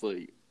Jones for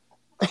you.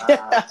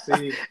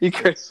 See, you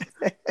crazy.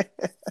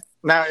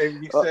 Now,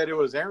 if you said it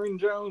was Aaron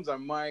Jones, I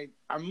might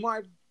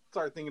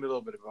start thinking a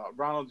little bit about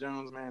Ronald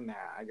Jones. Man, nah,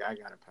 I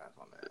gotta pass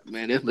on that.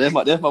 Man,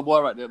 that's my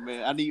boy right there,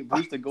 man. I need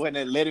Bruce to go ahead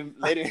and let him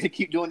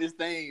keep doing this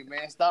thing,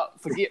 man.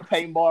 Forget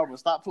Peyton Barber.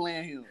 Stop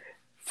playing him.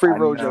 Free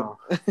Rojo.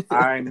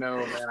 I know,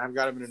 man. I've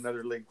got him in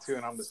another league too,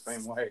 and I'm the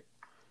same way.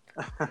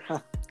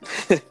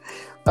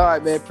 All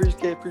right, man.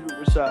 Appreciate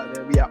Rashad,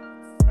 man. We out.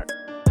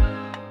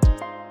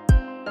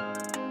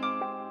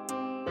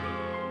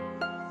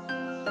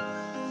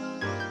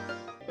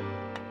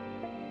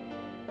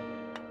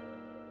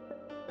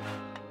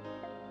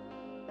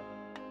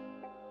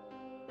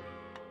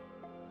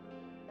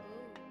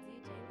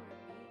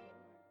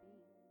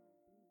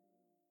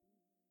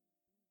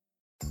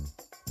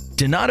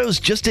 Donato's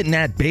just didn't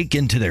add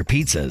bacon to their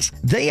pizzas.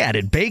 They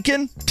added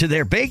bacon to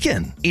their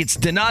bacon. It's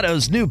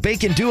Donato's new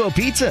Bacon Duo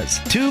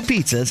pizzas. 2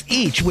 pizzas,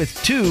 each with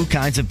 2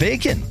 kinds of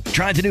bacon.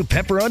 Try the new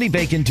Pepperoni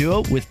Bacon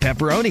Duo with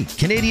pepperoni,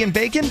 Canadian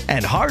bacon,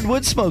 and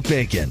hardwood smoked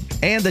bacon.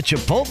 And the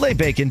Chipotle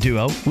Bacon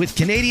Duo with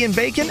Canadian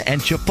bacon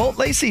and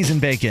Chipotle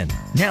seasoned bacon.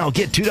 Now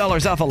get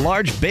 $2 off a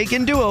large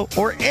Bacon Duo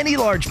or any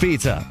large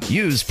pizza.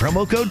 Use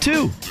promo code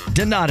 2.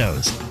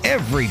 Donato's.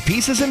 Every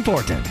piece is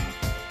important.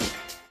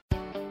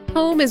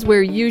 Home is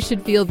where you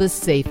should feel the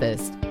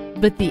safest,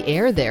 but the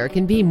air there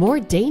can be more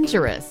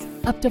dangerous,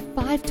 up to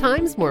 5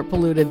 times more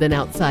polluted than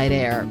outside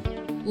air.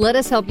 Let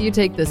us help you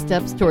take the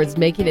steps towards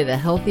making it a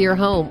healthier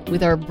home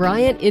with our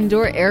Bryant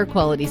Indoor Air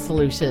Quality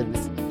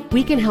Solutions.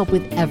 We can help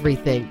with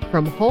everything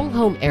from whole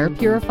home air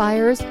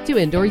purifiers to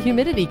indoor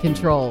humidity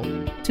control.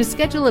 To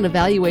schedule an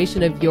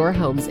evaluation of your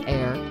home's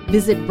air,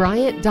 visit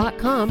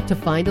Bryant.com to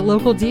find a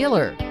local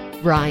dealer.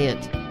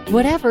 Bryant,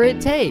 whatever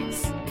it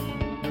takes.